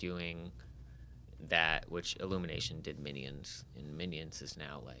Illumination is doing that, which Illumination did Minions, and Minions is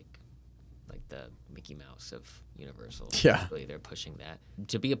now like the Mickey Mouse of Universal. Yeah. Basically, they're pushing that.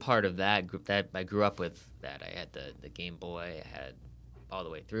 To be a part of that group, that I grew up with that. I had the Game Boy, I had all the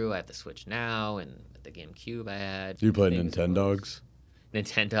way through. I have the Switch now, and the GameCube I had. You played Nintendogs?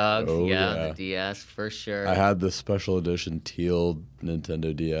 Nintendogs, oh, yeah, the DS, for sure. I had the special edition teal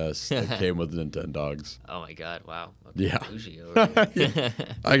Nintendo DS that came with Nintendogs. Oh my God, wow. Okay, yeah. Bougie over here.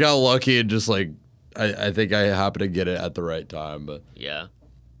 I got lucky and just like, I think I happened to get it at the right time, but yeah.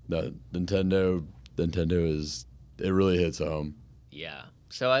 No, Nintendo is, it really hits home. Yeah.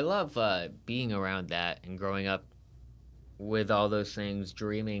 So I love being around that and growing up with all those things,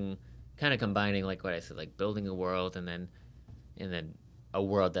 dreaming, kind of combining, like what I said, like building a world and then a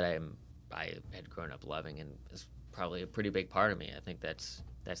world that I had grown up loving, and is probably a pretty big part of me. I think that's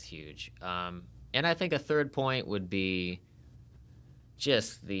huge. And I think a third point would be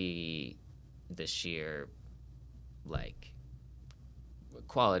just the sheer, like,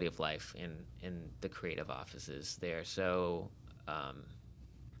 quality of life in the creative offices there. So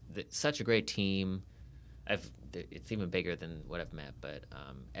such a great team. It's even bigger than what I've met, but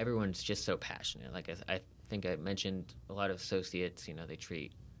everyone's just so passionate. Like I think I mentioned, a lot of associates, they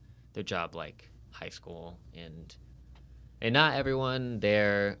treat their job like high school, and not everyone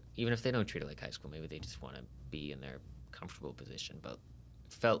there, even if they don't treat it like high school, maybe they just want to be in their comfortable position, but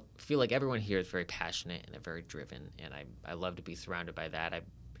feel like everyone here is very passionate and they're very driven, and I love to be surrounded by that.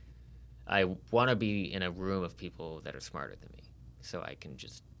 I want to be in a room of people that are smarter than me, so I can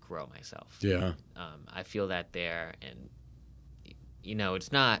just grow myself. Yeah. I feel that there, and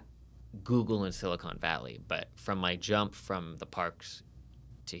it's not Google in Silicon Valley, but from my jump from the parks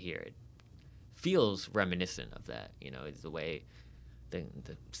to here, it feels reminiscent of that. It's the way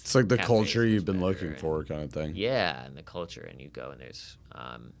it's like the culture you've been looking for, kind of thing. Yeah, and the culture, and you go, and there's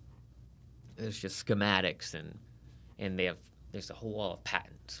just schematics, and there's a whole wall of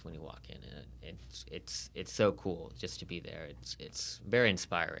patents when you walk in, and it's so cool just to be there. It's very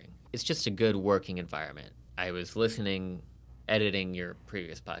inspiring. It's just a good working environment. I was editing your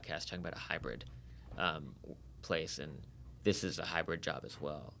previous podcast, talking about a hybrid place, and this is a hybrid job as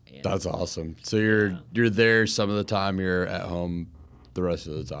well. And that's awesome. So you're there some of the time, you're at home the rest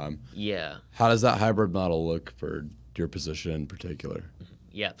of the time. Yeah. How does that hybrid model look for your position in particular?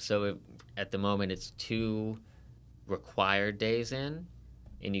 Yeah. So at the moment, it's 2 required days in,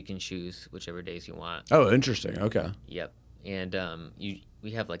 and you can choose whichever days you want. Oh, interesting. Okay. Yep. And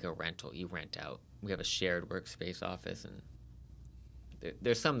we have like a rental. You rent out. We have a shared workspace office, and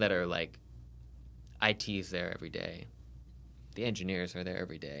there's some that are like IT's there every day. The engineers are there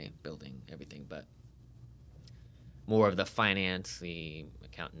every day building everything, but more of the finance, the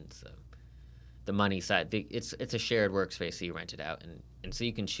accountants, the money side. It's a shared workspace, so you rent it out, and so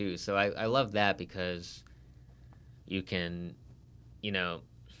you can choose. So I love that, because you can,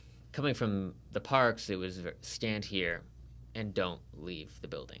 coming from the parks, it was stand here and don't leave the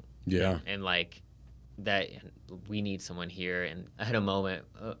building. Yeah. And like that we need someone here. And I had a moment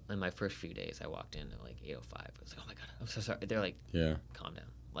in my first few days. I walked in at like 8:05. I was like, oh my god, I'm so sorry. They're like, Yeah. calm down.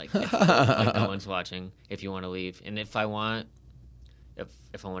 Like, like no one's watching. If you want to leave, and if I want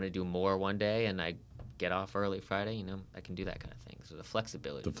to do more one day and I get off early Friday, you know, I can do that kind of thing. So the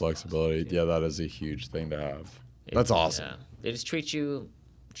flexibility. Awesome, yeah, that is a huge thing to have. That's awesome. Yeah. They just treat you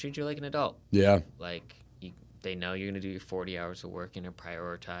like an adult. Yeah. Like they know you're gonna do your 40 hours of work and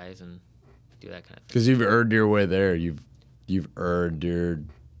prioritize and do that kind of thing. Because you've earned your way there. You've earned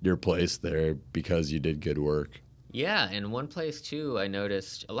your place there because you did good work. Yeah, and one place too, I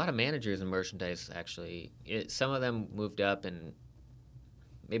noticed a lot of managers in merchandise actually. Some of them moved up, and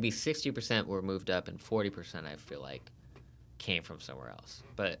maybe 60% were moved up, and 40% I feel like came from somewhere else.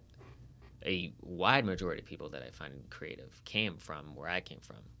 But a wide majority of people that I find creative came from where I came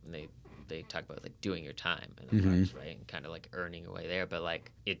from, and they talk about like doing your time in the parks, right, and kind of like earning your way there. But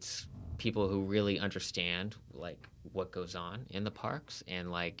like it's people who really understand like what goes on in the parks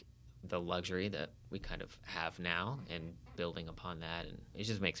and like the luxury that we kind of have now, and building upon that, and it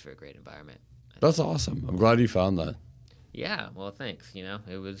just makes for a great environment. That's awesome. I'm glad you found that. Yeah, well, thanks. You know,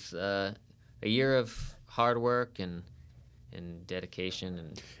 it was a year of hard work and dedication,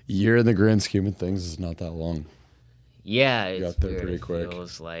 and a year in the grand scheme of things is not that long. Yeah, you it's got there pretty quick. It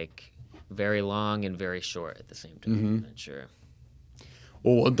feels like very long and very short at the same time. Sure.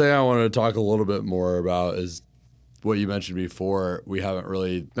 Well, one thing I wanted to talk a little bit more about is what you mentioned before. We haven't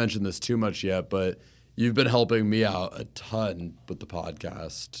really mentioned this too much yet, but you've been helping me out a ton with the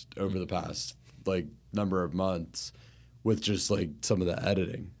podcast over the past like number of months with just like some of the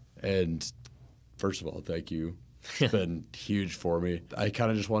editing. And first of all, thank you. It's been huge for me. I kind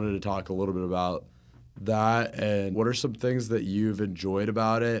of just wanted to talk a little bit about that, and what are some things that you've enjoyed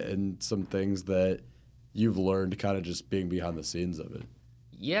about it and some things that you've learned kind of just being behind the scenes of it.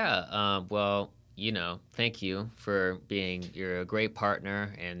 Yeah, well, you know, thank you for you're a great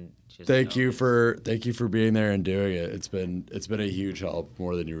partner, and just thank you for being there and doing it. It's been a huge help,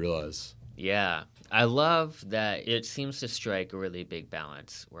 more than you realize. Yeah, I love that it seems to strike a really big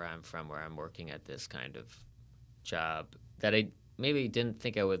balance where I'm from, where I'm working at this kind of job that I maybe didn't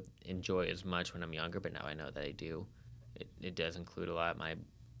think I would enjoy as much when I'm younger, but now I know that I do. It does include a lot. My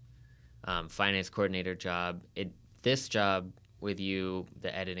finance coordinator job, this job with you,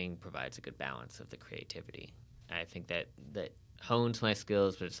 the editing provides a good balance of the creativity. I think that hones my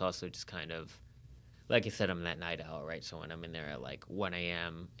skills, but it's also just kind of, like I said, I'm that night owl, right? So when I'm in there at like 1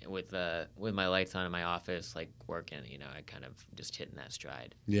 a.m. with my lights on in my office, like working, you know, I kind of just hitting that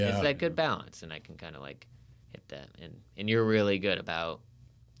stride. Yeah. It's that good balance, and I can kind of like hit that. And you're really good about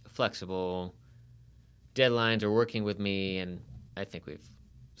flexible deadlines or working with me, and I think we've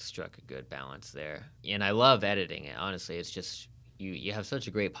struck a good balance there. And I love editing it. Honestly, it's just you have such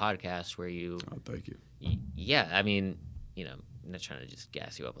a great podcast where you. Oh, thank you. Yeah, I mean, you know, I'm not trying to just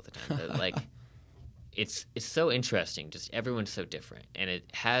gas you up all the time, but like, it's so interesting. Just everyone's so different, and it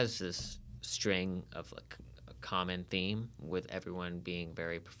has this string of like a common theme with everyone being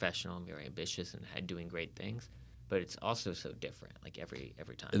very professional and very ambitious and doing great things. But it's also so different, like every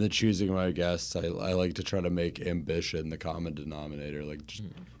time. In the choosing my guests, I like to try to make ambition the common denominator, like just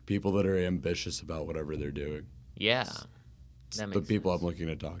people that are ambitious about whatever they're doing. Yeah, the people I'm looking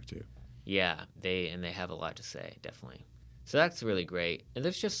to talk to. Yeah, they have a lot to say, definitely. So that's really great. And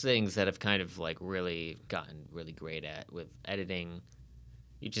there's just things that I've kind of like really gotten really great at with editing.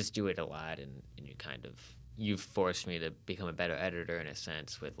 You just do it a lot, and you've forced me to become a better editor in a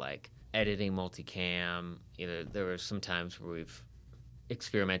sense with like editing multicam. There were some times where we've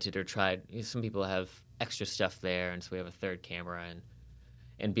experimented or tried. Some people have extra stuff there, and so we have a third camera,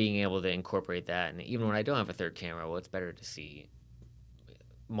 and being able to incorporate that. And even when I don't have a third camera, well, it's better to see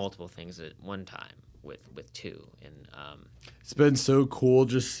multiple things at one time with two. And it's been so cool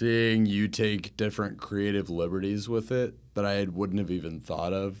just seeing you take different creative liberties with it that I wouldn't have even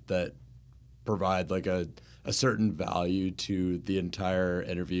thought of, that provide like a certain value to the entire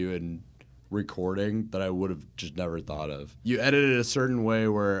interview and recording that I would have just never thought of. You edit it a certain way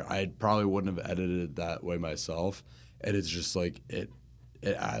where I probably wouldn't have edited it that way myself, and it's just like it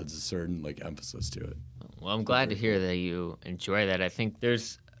adds a certain like emphasis to it. Well, I'm glad to hear that you enjoy that. I think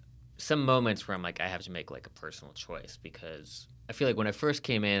there's some moments where I'm like, I have to make like a personal choice, because I feel like when I first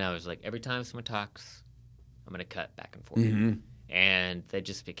came in, I was like, every time someone talks, I'm going to cut back and forth. And that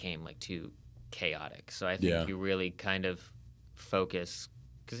just became like too chaotic. So I think you really kind of focus,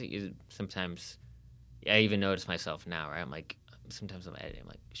 because sometimes I even notice myself now, right? I'm like, sometimes I'm editing, I'm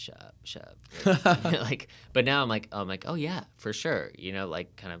like, shut up. Like, but now I'm like, oh yeah, for sure.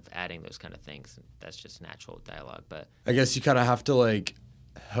 Like kind of adding those kind of things. That's just natural dialogue. But I guess you kind of have to like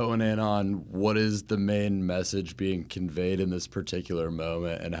hone in on what is the main message being conveyed in this particular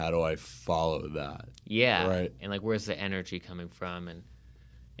moment, and how do I follow that? Yeah. Right. And like, where's the energy coming from?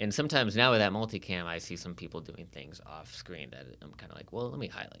 And sometimes now with that multicam, I see some people doing things off screen that I'm kind of like, well, let me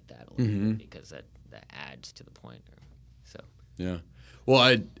highlight that a little bit because that adds to the point. So yeah.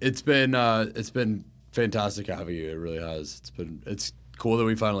 Well, it's been fantastic having you. It really has. It's cool that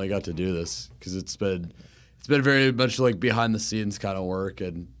we finally got to do this because it's been very much like behind the scenes kind of work,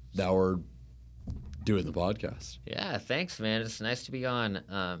 and now we're doing the podcast. Yeah, thanks, man. It's nice to be on.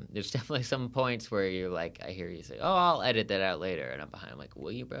 There's definitely some points where you're like, I hear you say, "Oh, I'll edit that out later," and I'm behind. I'm like,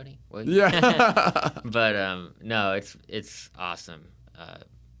 "Will you, Brody? Will you?" Yeah. But no, it's awesome.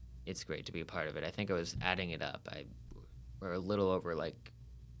 It's great to be a part of it. I think I was adding it up. We're a little over like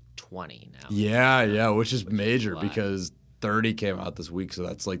 20 now. Yeah, which is major wild. because 30 came out this week, so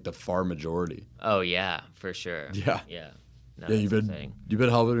that's like the far majority. Oh yeah, for sure. Yeah. No, Yeah, you've exciting. been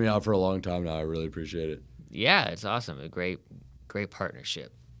helping me out for a long time now. I really appreciate it. Yeah, it's awesome. A great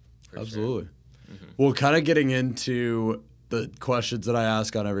partnership. Absolutely. Sure. Well, kind of getting into the questions that I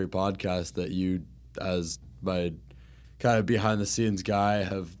ask on every podcast that you, as my kind of behind the scenes guy,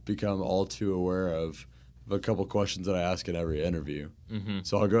 have become all too aware of a couple questions that I ask in every interview.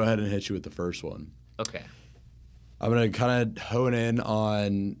 So I'll go ahead and hit you with the first one. Okay. I'm going to kind of hone in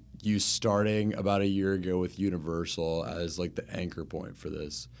on you starting about a year ago with Universal as like the anchor point for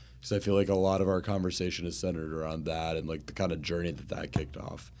this, because I feel like a lot of our conversation is centered around that and like the kind of journey that kicked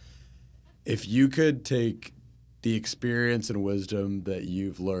off. If you could take the experience and wisdom that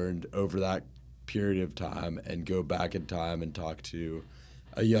you've learned over that period of time and go back in time and talk to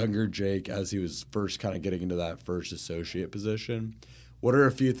a younger Jake as he was first kind of getting into that first associate position, what are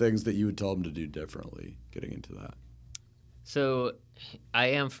a few things that you would tell him to do differently getting into that? So I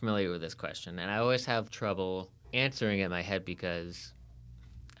am familiar with this question, and I always have trouble answering it in my head because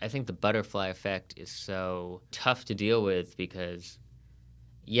I think the butterfly effect is so tough to deal with because,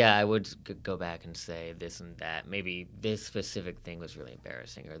 yeah, I would go back and say this and that. Maybe this specific thing was really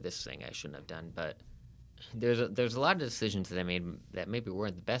embarrassing or this thing I shouldn't have done. But there's a lot of decisions that I made that maybe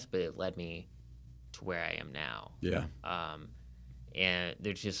weren't the best, but it led me to where I am now. Yeah. And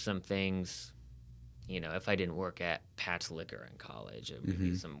there's just some things, you know, if I didn't work at Pat's Liquor in college, it would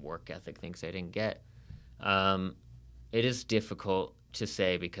be some work ethic things I didn't get. It is difficult to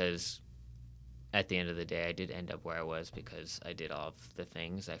say because at the end of the day, I did end up where I was because I did all of the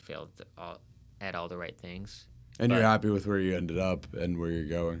things. I failed at all the right things. And you're happy with where you ended up and where you're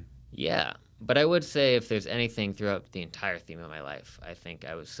going? Yeah. But I would say if there's anything throughout the entire theme of my life, I think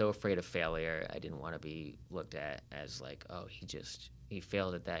I was so afraid of failure. I didn't want to be looked at as like, oh, he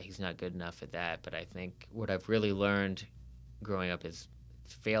failed at that. He's not good enough at that. But I think what I've really learned growing up is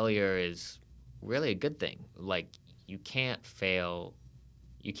failure is really a good thing. Like, you can't fail.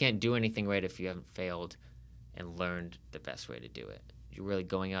 You can't do anything right if you haven't failed and learned the best way to do it. You're really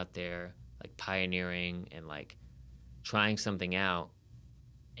going out there, like, pioneering and, like, trying something out.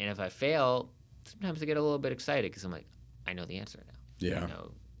 And if I fail, sometimes I get a little bit excited because I'm like, I know the answer now. Yeah. I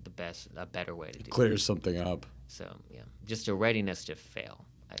know a better way to do it. Clears something up. So, yeah, just a readiness to fail.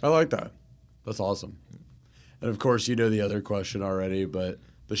 I like that. That's awesome. And, of course, you know the other question already, but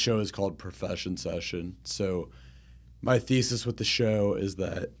the show is called Profession Session. So my thesis with the show is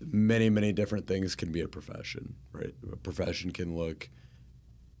that many, many different things can be a profession, right? A profession can look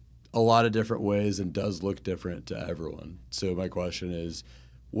a lot of different ways and does look different to everyone. So my question is,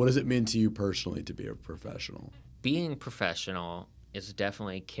 what does it mean to you personally to be a professional? Being professional is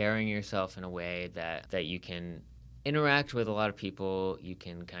definitely carrying yourself in a way that you can interact with a lot of people. You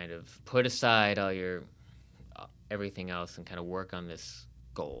can kind of put aside all your everything else and kind of work on this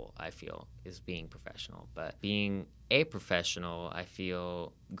goal, I feel, is being professional. But being a professional, I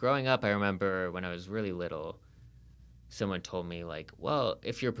feel, growing up, I remember when I was really little, someone told me, like, well,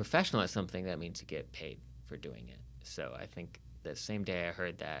 if you're a professional at something, that means you get paid for doing it. So I think the same day I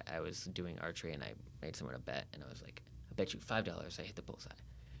heard that, I was doing archery and I made someone a bet, and I was like, I bet you $5 I hit the bullseye.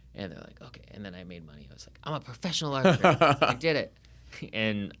 And they're like, okay. And then I made money. I was like, I'm a professional archer. I did it.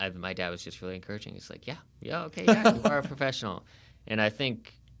 And my dad was just really encouraging. He's like, okay, you are a professional. And I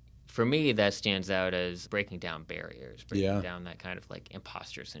think for me, that stands out as breaking down barriers, breaking down that kind of like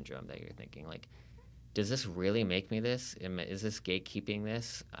imposter syndrome that you're thinking, like, does this really make me this? Is this gatekeeping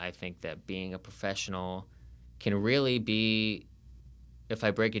this? I think that being a professional can really be, if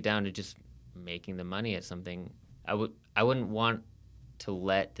I break it down to just making the money at something, I wouldn't want to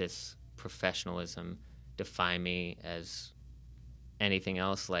let this professionalism define me as anything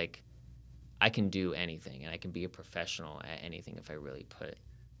else. Like, I can do anything and I can be a professional at anything if I really put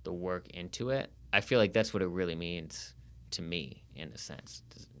the work into it. I feel like that's what it really means to me in a sense.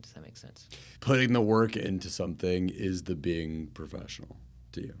 Does that make sense? Putting the work into something is the being professional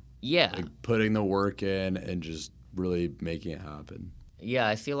to you. Yeah. Like putting the work in and just really making it happen. Yeah,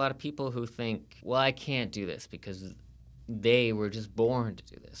 I see a lot of people who think, well, I can't do this because they were just born to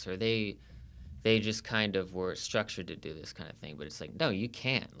do this, or they just kind of were structured to do this kind of thing. But it's like, no, you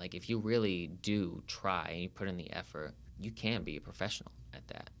can't. Like, if you really do try and you put in the effort, you can be a professional at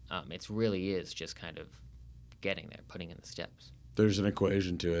that. It really is just kind of getting there, putting in the steps. There's an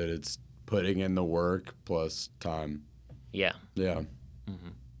equation to it. It's putting in the work plus time. Yeah. Yeah.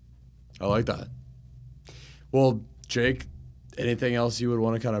 I like that. Well, Jake, anything else you would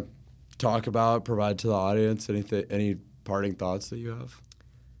want to kind of talk about, provide to the audience? Any parting thoughts that you have?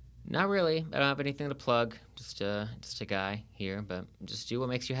 Not really. I don't have anything to plug. Just a guy here, but just do what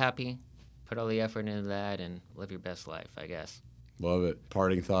makes you happy. Put all the effort into that and live your best life, I guess. Love it.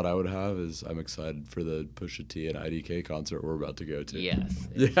 Parting thought I would have is I'm excited for the Pusha T and IDK concert we're about to go to. Yes.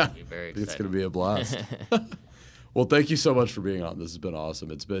 Yeah. Very excited. It's going to be a blast. Well, thank you so much for being on. This has been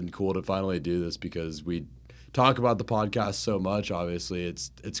awesome. It's been cool to finally do this because we talk about the podcast so much. Obviously,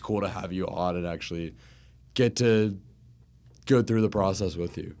 it's cool to have you on and actually get to go through the process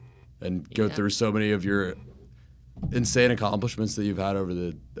with you and go through so many of your insane accomplishments that you've had over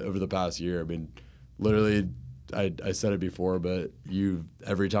the past year. I mean, literally, I said it before, but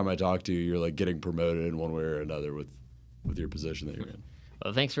every time I talk to you, you're like getting promoted in one way or another with your position that you're in.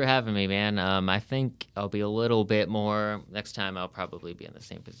 Well, thanks for having me, man. I think I'll be a little bit more next time. I'll probably be in the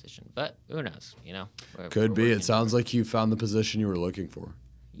same position, but who knows? You know, Could be. It sounds like you found the position you were looking for.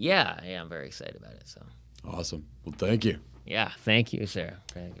 Yeah, I'm very excited about it. So awesome. Well, thank you. Yeah, thank you, sir.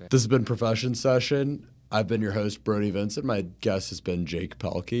 This has been Profession Session. I've been your host, Brody Vinson. My guest has been Jake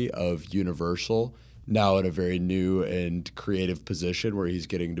Pelkey of Universal, now in a very new and creative position where he's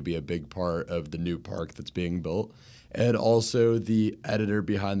getting to be a big part of the new park that's being built, and also the editor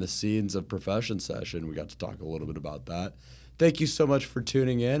behind the scenes of Profession Session. We got to talk a little bit about that. Thank you so much for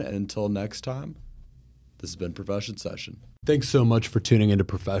tuning in, and until next time, this has been Profession Session. Thanks so much for tuning into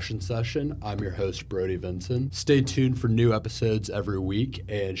Profession Session. I'm your host, Brody Vinson. Stay tuned for new episodes every week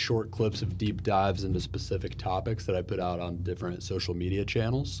and short clips of deep dives into specific topics that I put out on different social media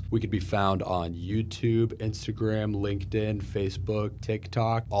channels. We could be found on YouTube, Instagram, LinkedIn, Facebook,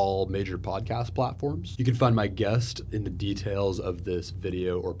 TikTok, all major podcast platforms. You can find my guest in the details of this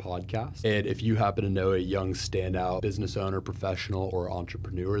video or podcast. And if you happen to know a young standout business owner, professional, or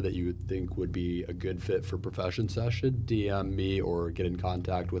entrepreneur that you would think would be a good fit for Profession Session, DM me or get in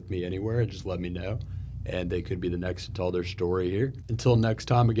contact with me anywhere and just let me know, and they could be the next to tell their story here. Until next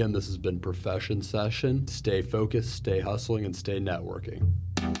time, again, this has been Profession Session. Stay focused, stay hustling, and stay networking.